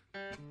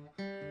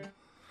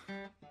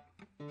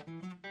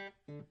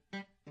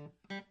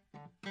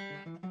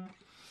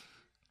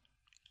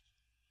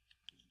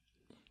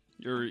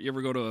 You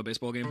ever go to a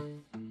baseball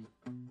game?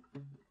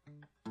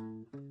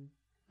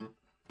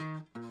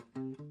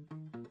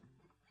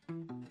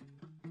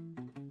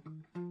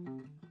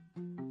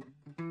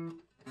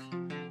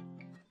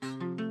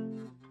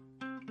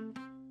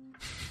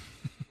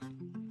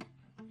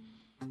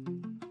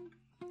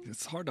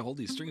 It's hard to hold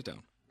these strings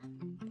down.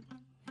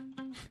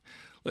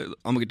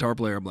 I'm a guitar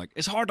player. I'm like,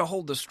 it's hard to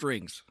hold the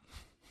strings.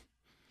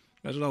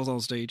 Imagine I was on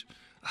stage.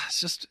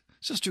 It's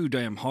just too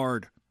damn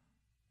hard.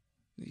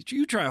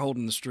 You try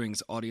holding the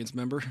strings, audience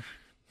member.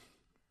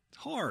 It's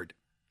hard.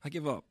 I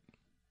give up.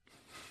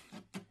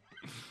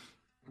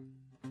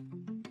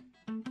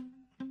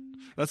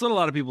 That's what a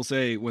lot of people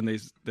say when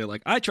they're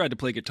like, I tried to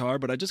play guitar,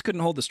 but I just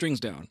couldn't hold the strings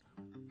down.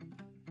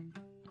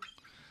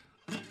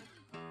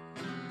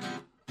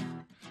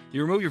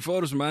 You remove your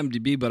photos from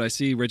IMDb, but I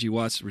see Reggie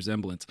Watts'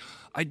 resemblance.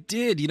 I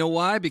did. You know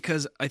why?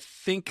 Because I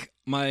think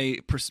my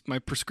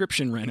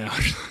prescription ran out.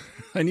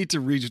 I need to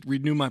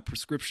renew my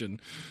prescription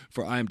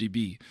for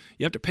IMDb.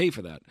 You have to pay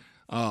for that.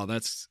 I'm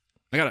going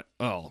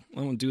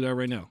to do that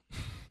right now.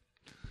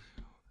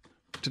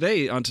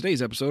 On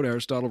today's episode,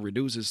 Aristotle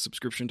renews his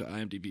subscription to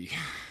IMDb.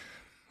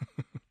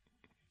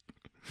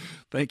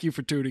 Thank you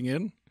for tuning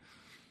in.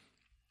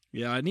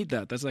 Yeah, I need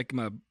that. That's like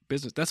my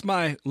business. That's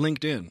my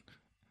LinkedIn.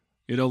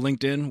 You know,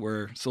 LinkedIn,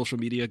 where social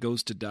media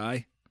goes to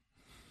die.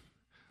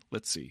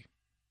 Let's see.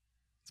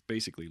 It's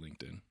basically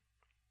LinkedIn.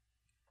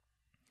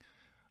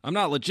 I'm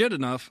not legit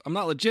enough. I'm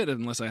not legit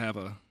unless I have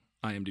a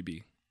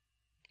IMDb.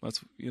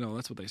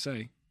 That's what they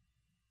say.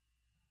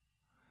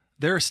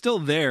 They're still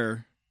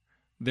there.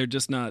 They're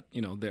just not,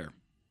 there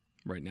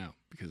right now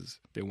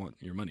because they want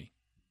your money.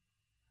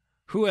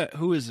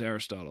 Who is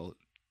Aristotle?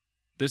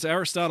 There's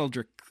Aristotle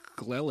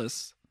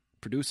Draclelis,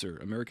 producer,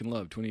 American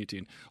Love,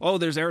 2018. Oh,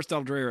 there's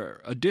Aristotle Dreyer,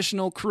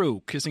 additional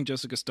crew, Kissing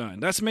Jessica Stein.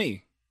 That's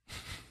me.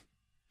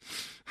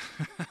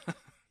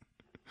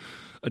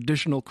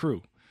 Additional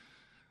crew.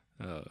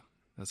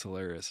 That's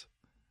hilarious.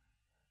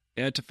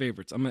 Add to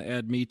favorites. I'm going to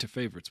add me to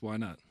favorites. Why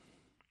not?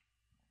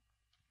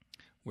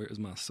 Where is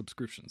my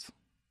subscriptions?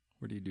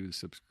 Where do you do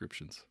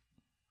subscriptions?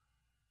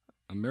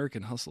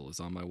 American Hustle is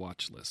on my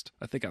watch list.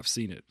 I think I've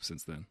seen it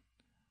since then.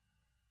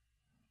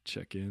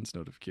 Check-ins,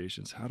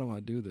 notifications. How do I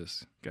do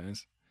this,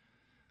 guys?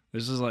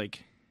 This is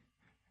like,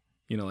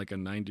 like a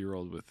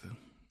 90-year-old with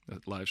a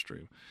live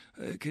stream.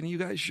 Can you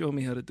guys show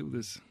me how to do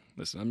this?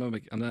 Listen, I'm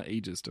not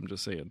ageist. I'm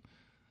just saying.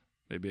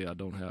 Maybe I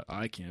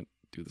can't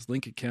do this.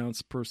 Link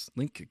accounts,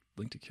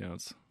 linked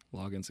accounts,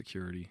 login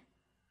security.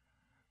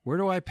 Where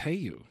do I pay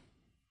you?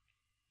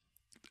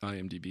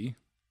 IMDb.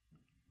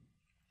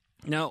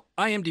 Now,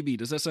 IMDb,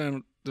 does that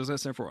stand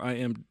for I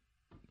am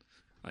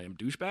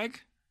douchebag?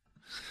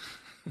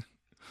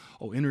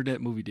 Oh, Internet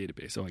Movie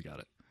Database. Oh, I got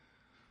it.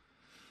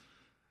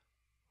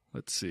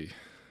 Let's see.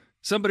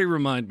 Somebody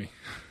remind me.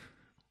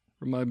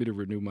 Remind me to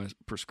renew my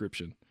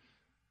prescription.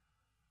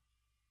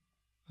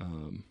 I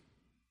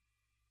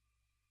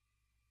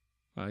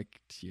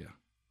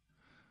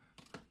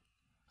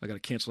got to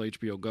cancel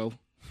HBO Go,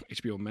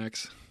 HBO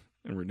Max,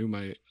 and renew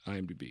my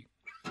IMDb.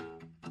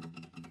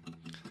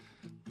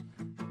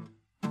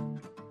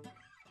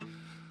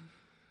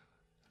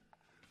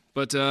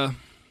 But,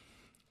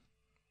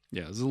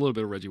 there's a little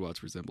bit of Reggie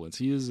Watts resemblance.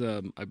 He is,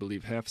 I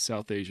believe, half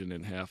South Asian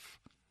and half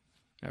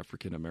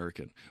African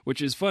American,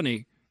 which is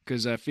funny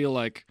because I feel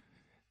like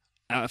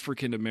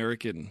African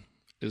American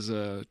is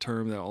a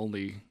term that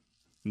only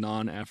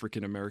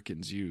non-African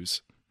Americans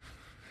use.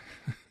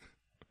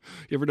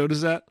 You ever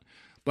notice that?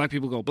 Black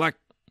people go, black.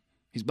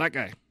 He's black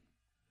guy.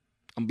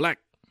 I'm black.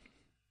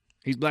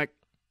 He's black.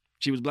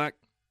 She was black.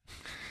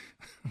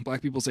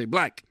 Black people say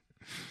black.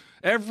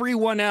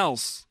 Everyone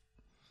else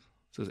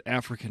says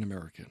African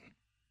American.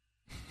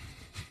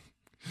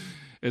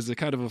 It's a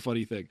kind of a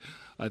funny thing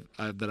that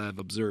I've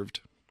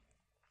observed.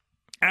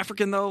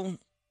 African, though,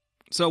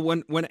 so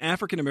when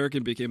African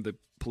American became the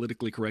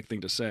politically correct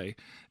thing to say,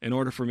 in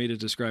order for me to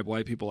describe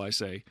white people, I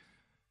say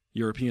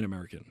European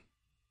American.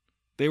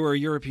 They were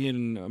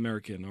European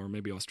American or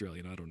maybe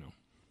Australian. I don't know.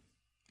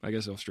 I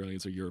guess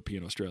Australians are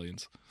European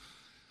Australians.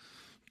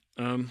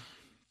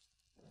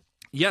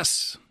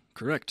 Yes,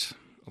 correct.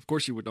 Of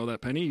course you would know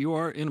that, Penny. You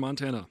are in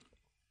Montana.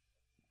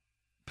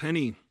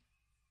 Penny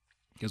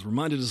has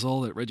reminded us all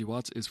that Reggie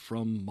Watts is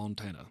from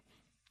Montana,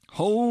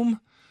 home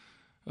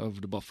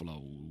of the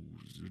buffalo,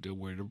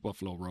 where the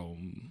buffalo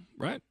roam,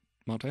 right?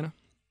 Montana?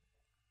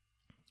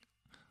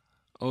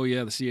 Oh,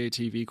 yeah, the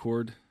CATV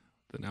cord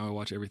that now I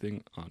watch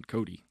everything on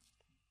Kodi.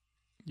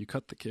 You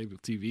cut the cable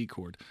TV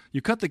cord.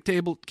 You cut the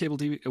cable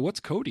TV. What's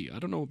Kodi? I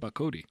don't know about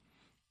Kodi.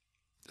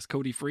 Is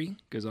Kodi free?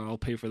 Because I'll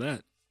pay for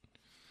that.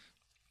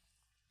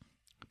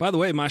 By the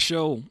way, my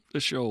show,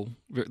 this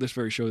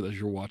very show that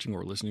you're watching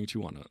or listening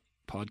to on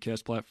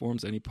podcast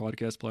platforms, any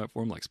podcast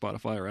platform like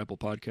Spotify or Apple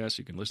Podcasts,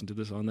 you can listen to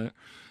this on there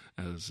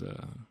as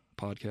a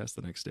podcast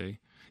the next day.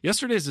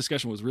 Yesterday's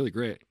discussion was really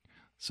great.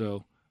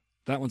 So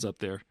that one's up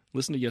there.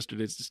 Listen to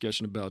yesterday's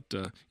discussion about,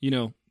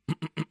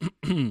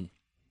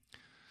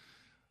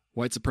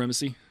 white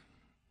supremacy.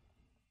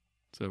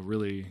 It's a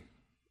really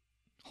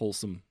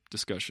wholesome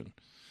discussion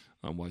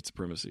on white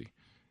supremacy.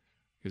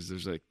 Because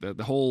there's like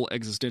the whole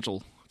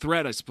existential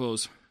threat, I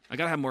suppose. I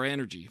got to have more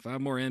energy. If I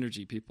have more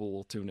energy, people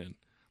will tune in.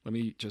 Let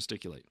me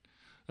gesticulate.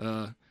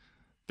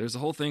 There's a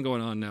whole thing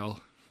going on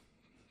now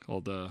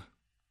called,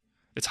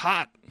 it's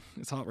hot.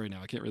 It's hot right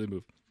now. I can't really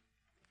move.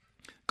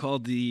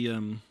 Called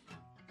the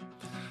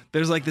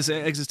there's like this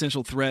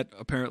existential threat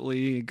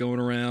apparently going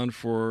around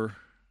for.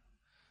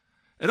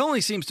 It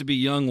only seems to be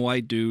young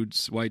white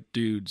dudes,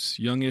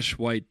 youngish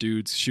white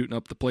dudes shooting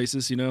up the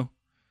places, you know?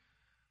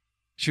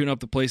 Shooting up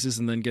the places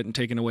and then getting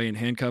taken away in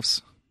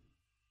handcuffs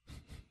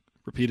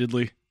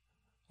repeatedly,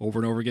 over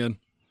and over again.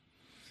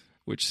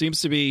 Which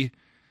seems to be,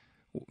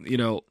 you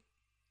know,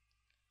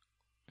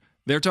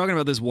 they're talking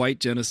about this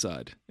white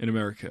genocide in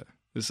America.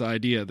 This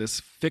idea, this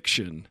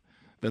fiction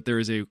that there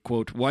is a,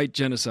 quote, white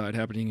genocide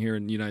happening here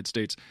in the United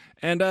States.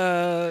 And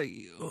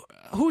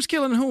who's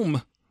killing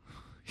whom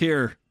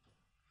here?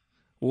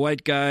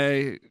 White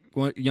guy,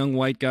 young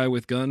white guy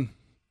with gun,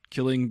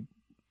 killing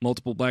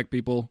multiple black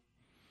people.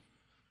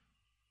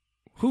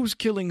 Who's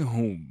killing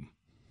whom?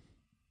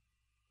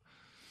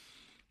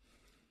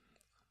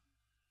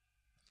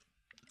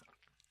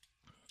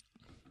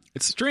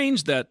 It's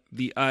strange that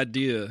the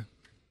idea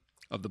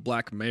of the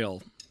black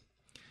male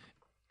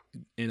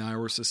in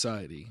our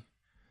society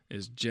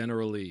is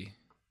generally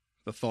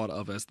the thought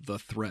of as the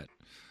threat,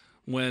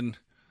 when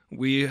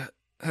we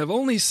have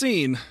only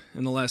seen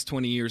in the last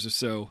 20 years or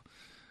so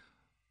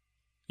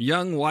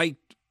young white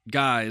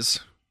guys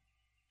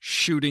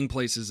shooting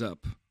places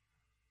up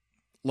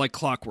like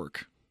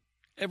clockwork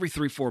every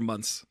 3-4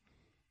 months.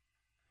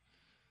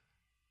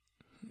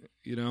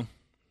 You know?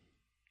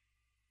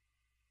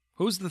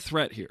 Who's the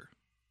threat here?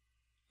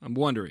 I'm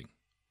wondering.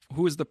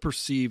 Who is the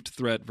perceived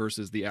threat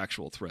versus the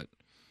actual threat?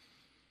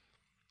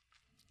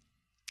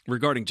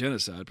 Regarding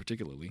genocide,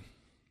 particularly.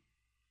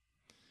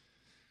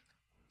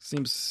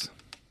 Seems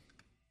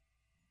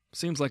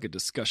like a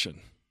discussion.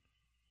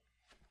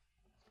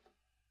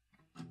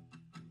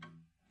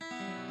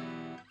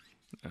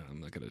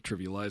 I'm not going to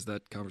trivialize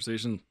that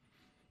conversation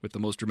with the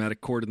most dramatic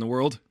chord in the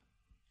world.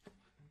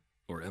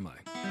 Or am I?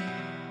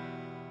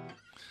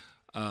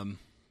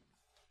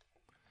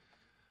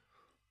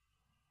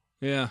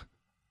 Yeah.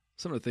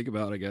 Something to think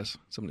about, I guess.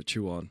 Something to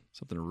chew on.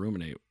 Something to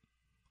ruminate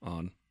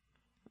on.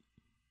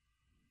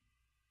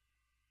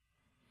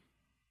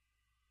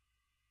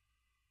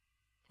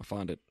 I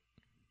find it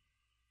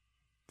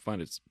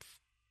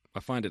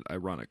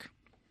ironic.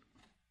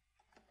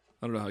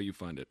 I don't know how you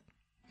find it.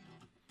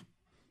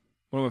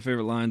 One of my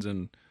favorite lines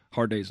in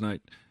Hard Day's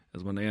Night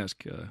is when they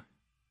ask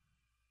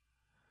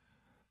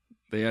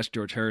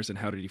George Harrison,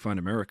 how did he find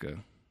America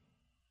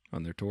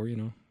on their tour, you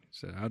know? He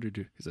said, how did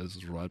you? He says,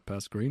 it was right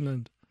past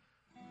Greenland.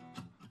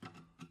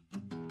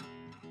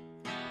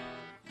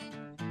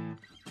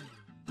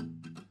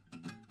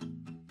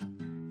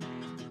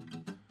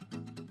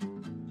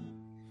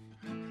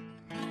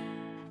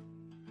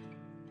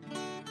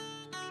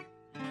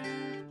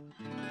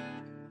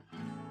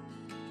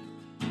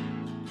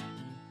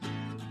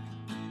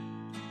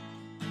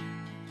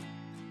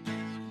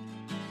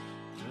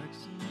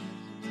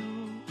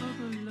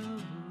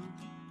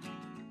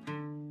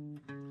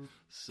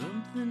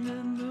 Something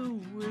in the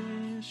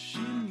way she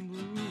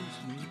moves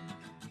me.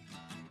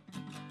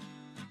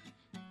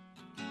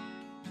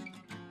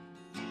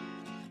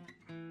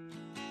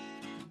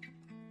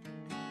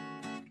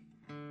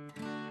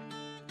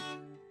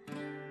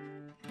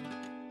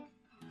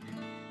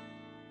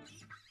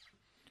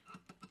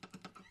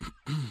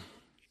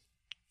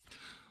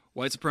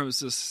 White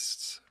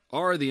supremacists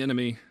are the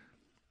enemy.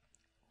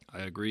 I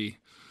agree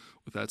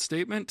with that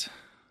statement,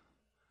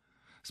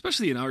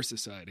 especially in our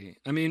society.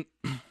 I mean,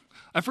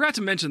 I forgot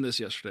to mention this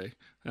yesterday,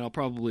 and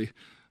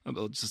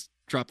I'll just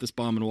drop this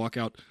bomb and walk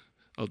out.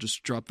 I'll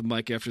just drop the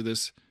mic after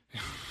this.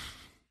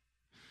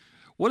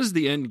 What is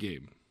the end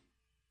game?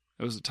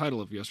 That was the title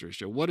of yesterday's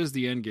show. What is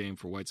the end game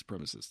for white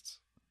supremacists?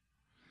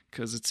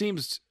 Because it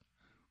seems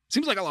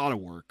like a lot of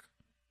work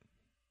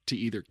to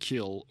either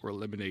kill or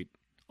eliminate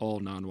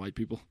all non-white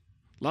people.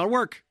 A lot of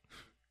work.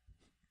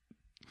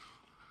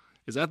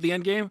 Is that the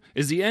end game?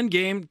 Is the end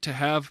game to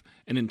have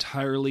an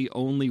entirely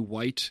only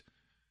white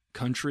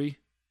country?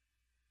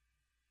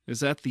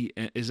 Is that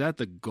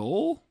the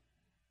goal?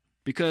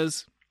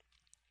 Because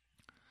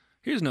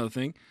here's another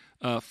thing.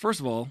 First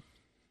of all,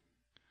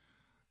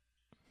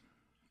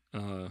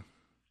 I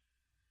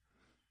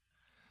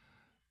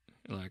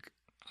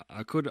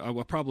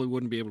probably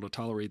wouldn't be able to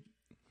tolerate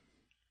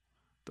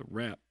the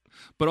rap,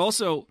 but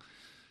also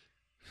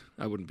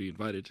I wouldn't be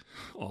invited.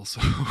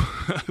 Also,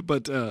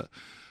 but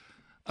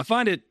I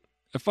find it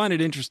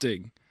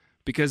interesting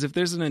because if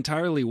there's an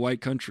entirely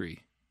white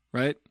country,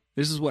 right?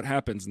 This is what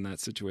happens in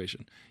that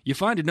situation. You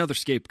find another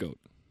scapegoat.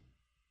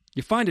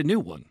 You find a new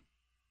one.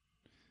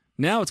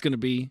 Now it's going to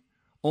be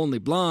only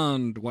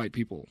blonde white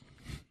people.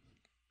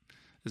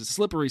 It's a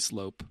slippery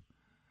slope.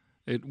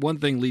 One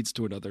thing leads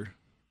to another.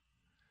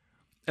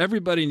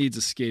 Everybody needs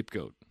a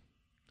scapegoat.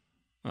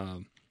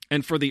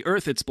 And for the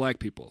earth, it's black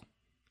people.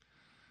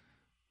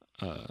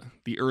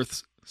 The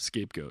earth's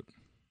scapegoat.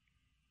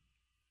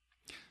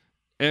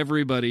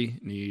 Everybody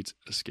needs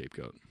a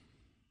scapegoat.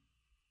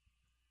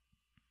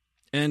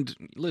 And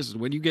listen,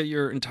 when you get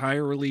your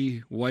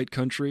entirely white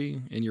country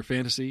in your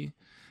fantasy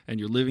and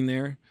you're living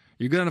there,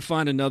 you're going to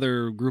find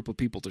another group of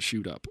people to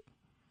shoot up.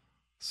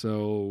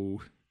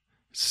 So,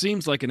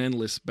 seems like an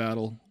endless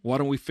battle. Why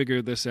don't we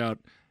figure this out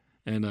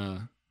and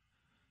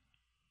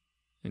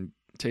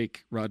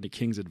take Rodney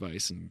King's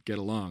advice and get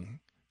along.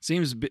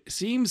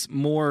 Seems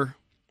more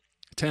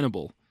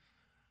tenable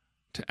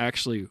to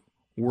actually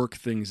work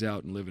things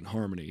out and live in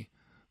harmony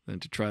than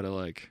to try to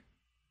like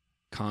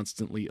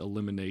constantly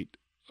eliminate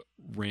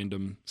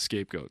random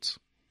scapegoats.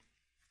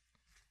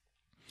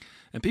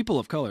 And people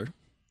of color,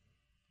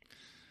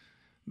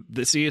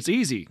 see, it's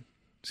easy.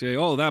 Say,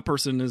 oh, that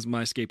person is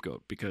my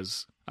scapegoat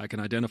because I can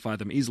identify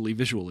them easily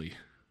visually.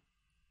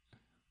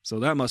 So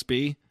that must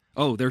be,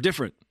 oh, they're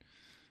different.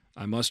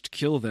 I must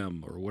kill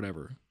them or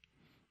whatever.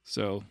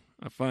 So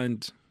I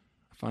find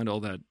all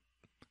that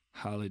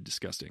highly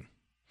disgusting.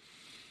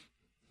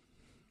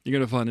 You're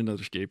going to find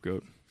another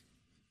scapegoat.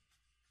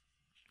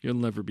 You'll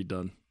never be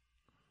done.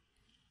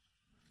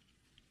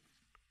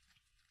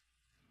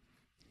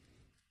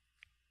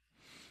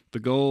 The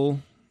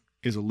goal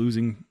is a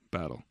losing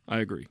battle. I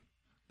agree.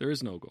 There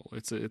is no goal.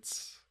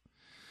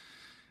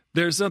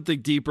 There's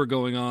something deeper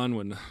going on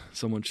when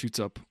someone shoots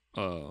up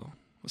a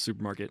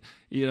supermarket.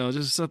 You know,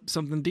 just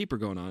something deeper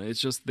going on.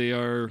 It's just they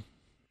are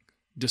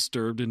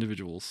disturbed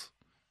individuals.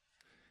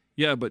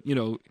 Yeah, but you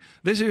know,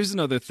 here's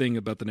another thing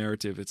about the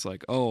narrative. It's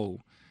like,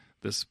 oh,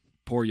 this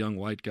poor young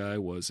white guy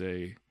was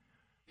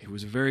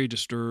very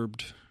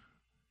disturbed.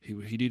 He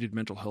needed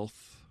mental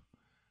health.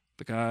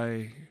 The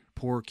guy,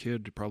 poor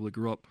kid, probably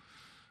grew up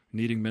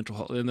needing mental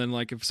health. And then,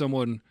 like, if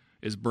someone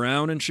is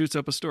brown and shoots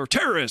up a store,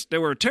 terrorist. They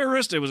were a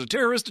terrorist. It was a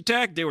terrorist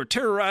attack. They were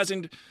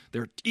terrorizing.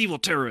 They're evil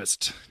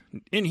terrorists,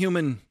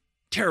 inhuman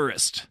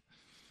terrorist.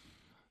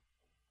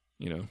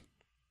 You know,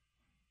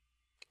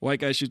 white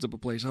guy shoots up a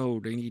place. Oh,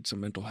 they need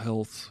some mental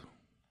health.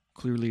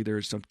 Clearly,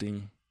 there's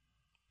something.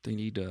 They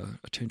need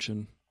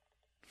attention.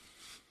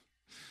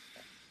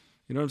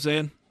 You know what I'm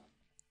saying?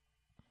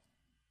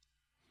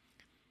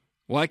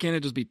 Why can't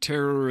it just be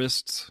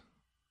terrorists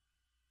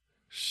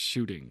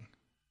shooting?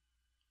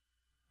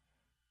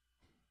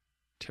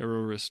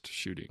 Terrorist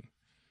shooting.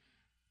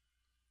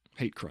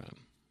 Hate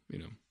crime. You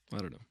know, I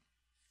don't know.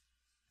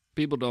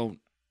 People don't.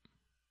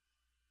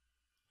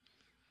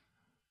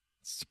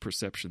 It's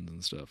perceptions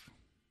and stuff.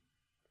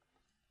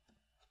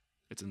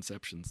 It's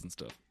inceptions and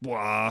stuff.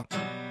 Blah.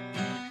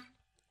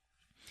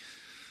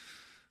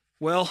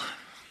 Well,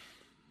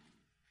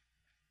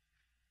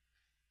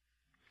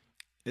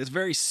 it's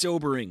very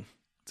sobering.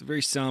 It's a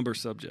very somber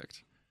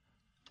subject.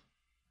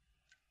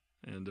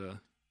 And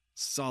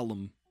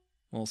solemn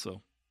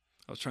also.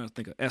 I was trying to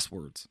think of S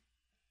words.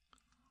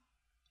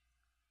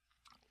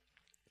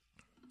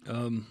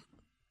 I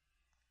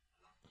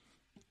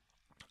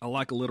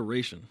like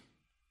alliteration.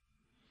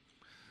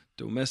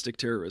 Domestic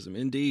terrorism,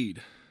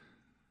 indeed.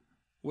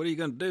 What are you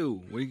going to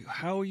do?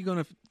 How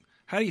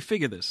do you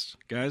figure this,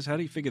 guys? How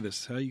do you figure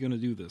this? How are you going to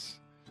do this?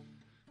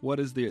 What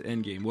is the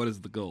end game? What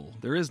is the goal?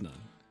 There is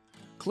none.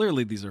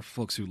 Clearly, these are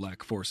folks who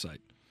lack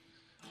foresight.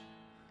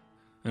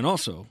 And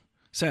also,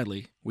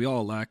 sadly, we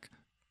all lack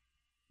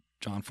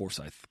John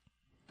Forsyth.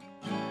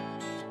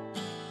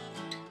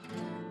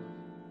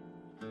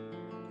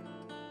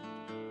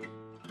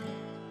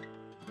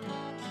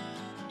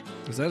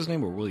 Is that his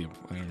name or William?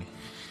 I don't know.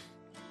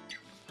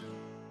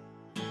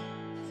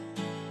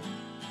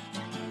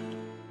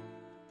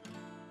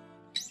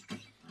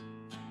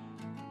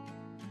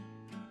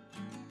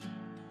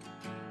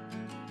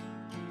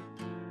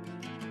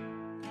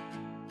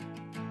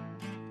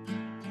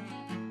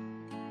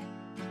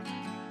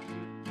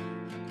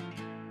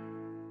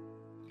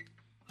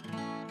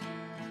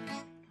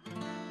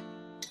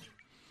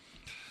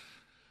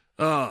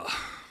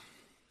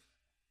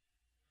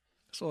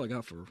 That's all I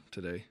got for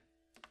today,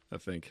 I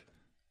think.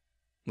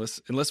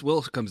 Unless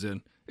Will comes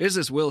in.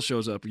 Will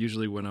shows up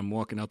usually when I'm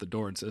walking out the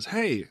door and says,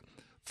 hey,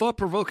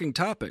 thought-provoking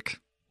topic.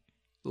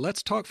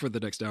 Let's talk for the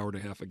next hour and a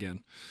half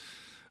again.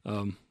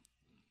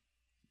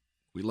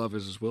 We love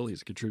Will.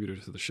 He's a contributor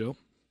to the show.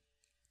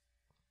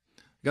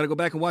 Got to go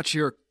back and watch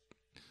your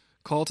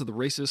Call to the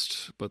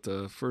Racist, but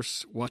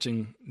first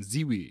watching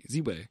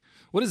Ziwe.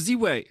 What is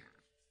Ziwe?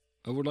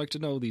 I would like to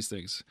know these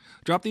things.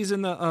 Drop these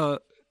in the...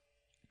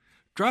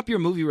 drop your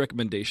movie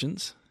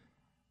recommendations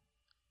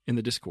in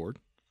the Discord,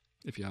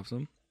 if you have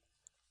some.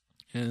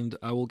 And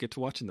I will get to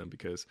watching them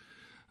because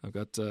I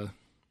got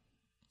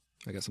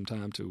some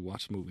time to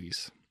watch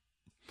movies.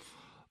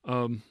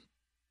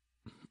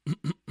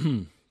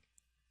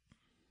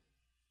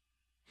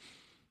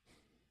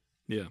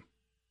 Yeah.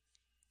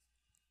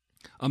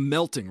 I'm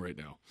melting right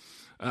now.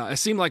 I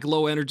seem like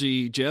low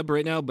energy Jeb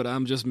right now, but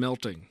I'm just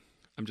melting.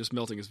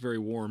 It's very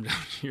warm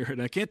down here. And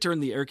I can't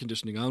turn the air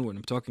conditioning on when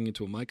I'm talking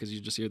into a mic because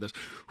you just hear this.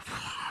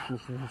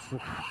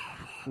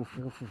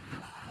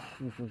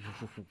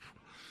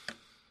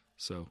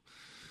 So,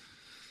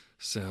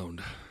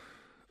 sound.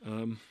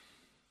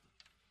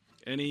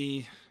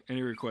 Any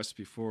requests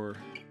before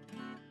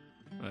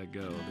I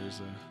go? There's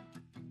a...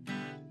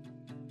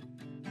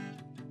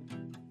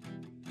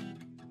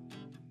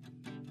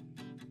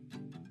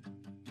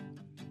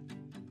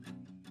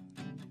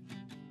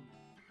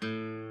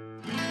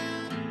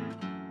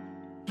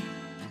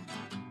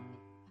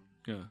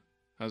 Yeah.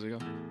 How's it go?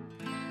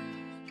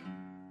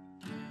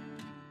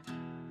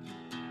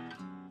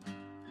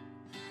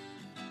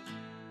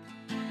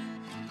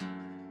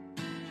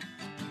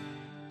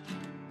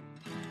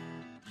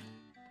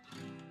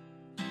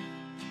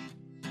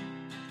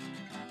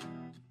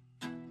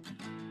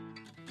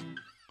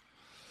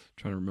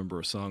 trying to remember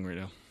a song right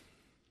now.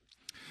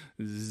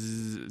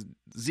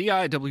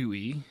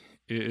 ZIWE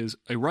is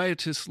a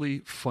riotously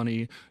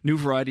funny new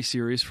variety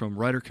series from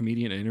writer,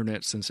 comedian, and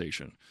internet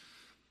sensation.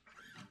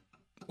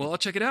 Well, I'll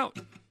check it out.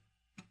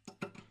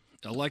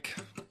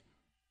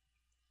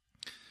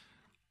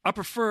 I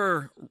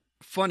prefer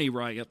funny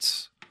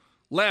riots,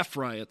 laugh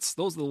riots.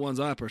 Those are the ones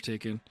I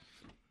partake in.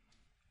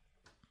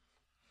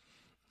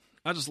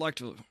 I just like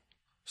to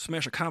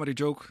smash a comedy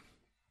joke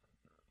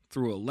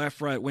through a left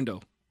right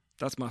window.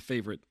 That's my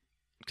favorite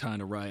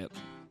kind of riot.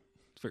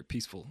 It's very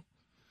peaceful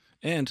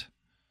and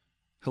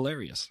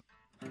hilarious.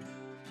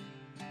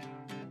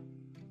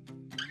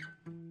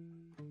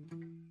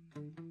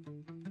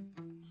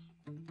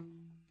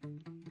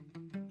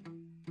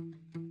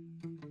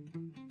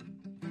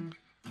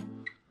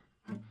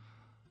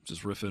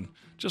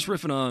 Just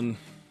riffing on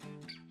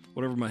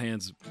whatever my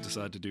hands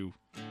decide to do.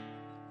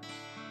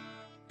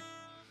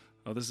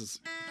 Oh, this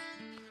is...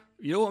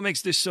 You know what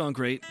makes this song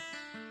great?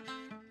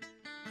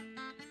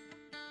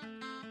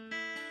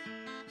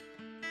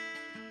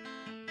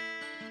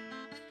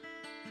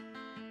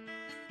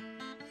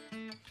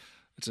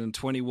 It's in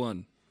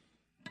 21.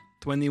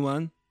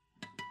 21?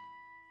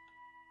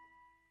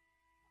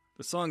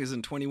 The song is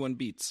in 21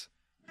 beats.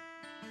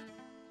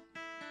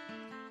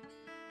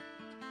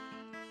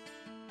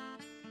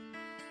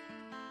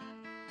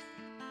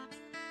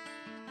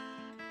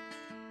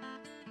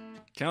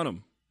 Count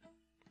them.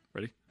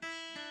 Ready?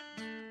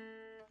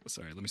 Oh,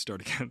 sorry, let me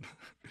start again.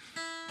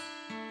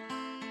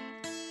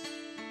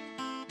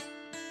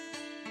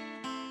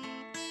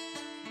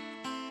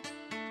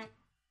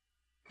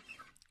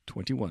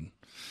 21.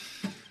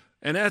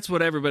 And that's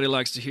what everybody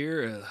likes to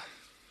hear.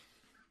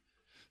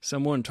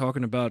 Someone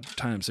talking about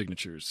time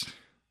signatures.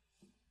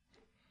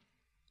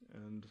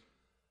 And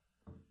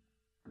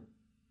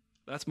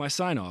that's my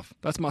sign-off.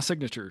 That's my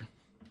signature.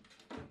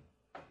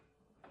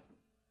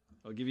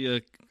 I'll give you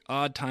an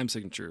odd time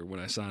signature when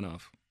I sign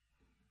off.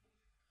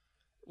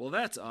 Well,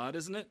 that's odd,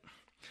 isn't it?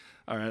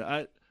 All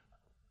right,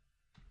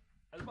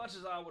 as much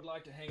as I would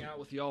like to hang out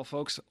with y'all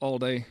folks all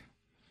day,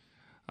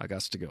 I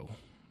got to go.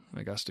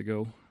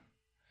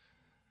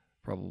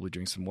 Probably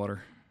drink some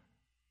water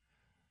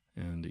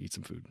and eat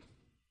some food.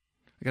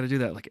 I got to do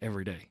that like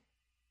every day.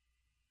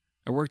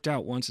 I worked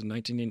out once in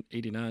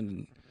 1989,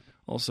 and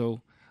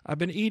also I've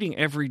been eating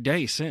every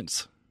day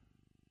since.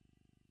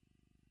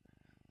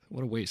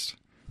 What a waste.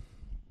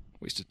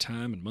 Waste of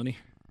time and money.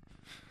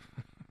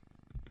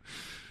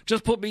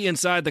 Just put me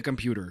inside the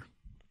computer.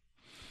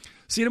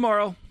 See you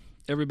tomorrow,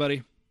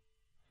 everybody.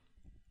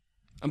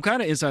 I'm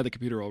kind of inside the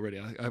computer already.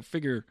 I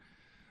figure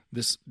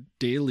this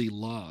daily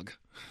log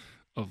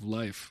of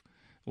life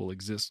will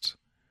exist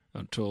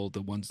until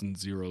the ones and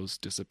zeros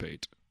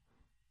dissipate.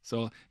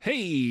 So,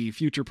 hey,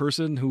 future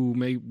person who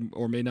may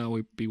or may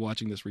not be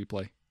watching this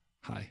replay.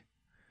 Hi.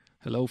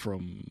 Hello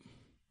from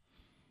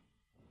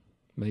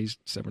May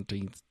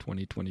 17th,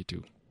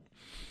 2022.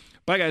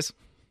 Bye, guys.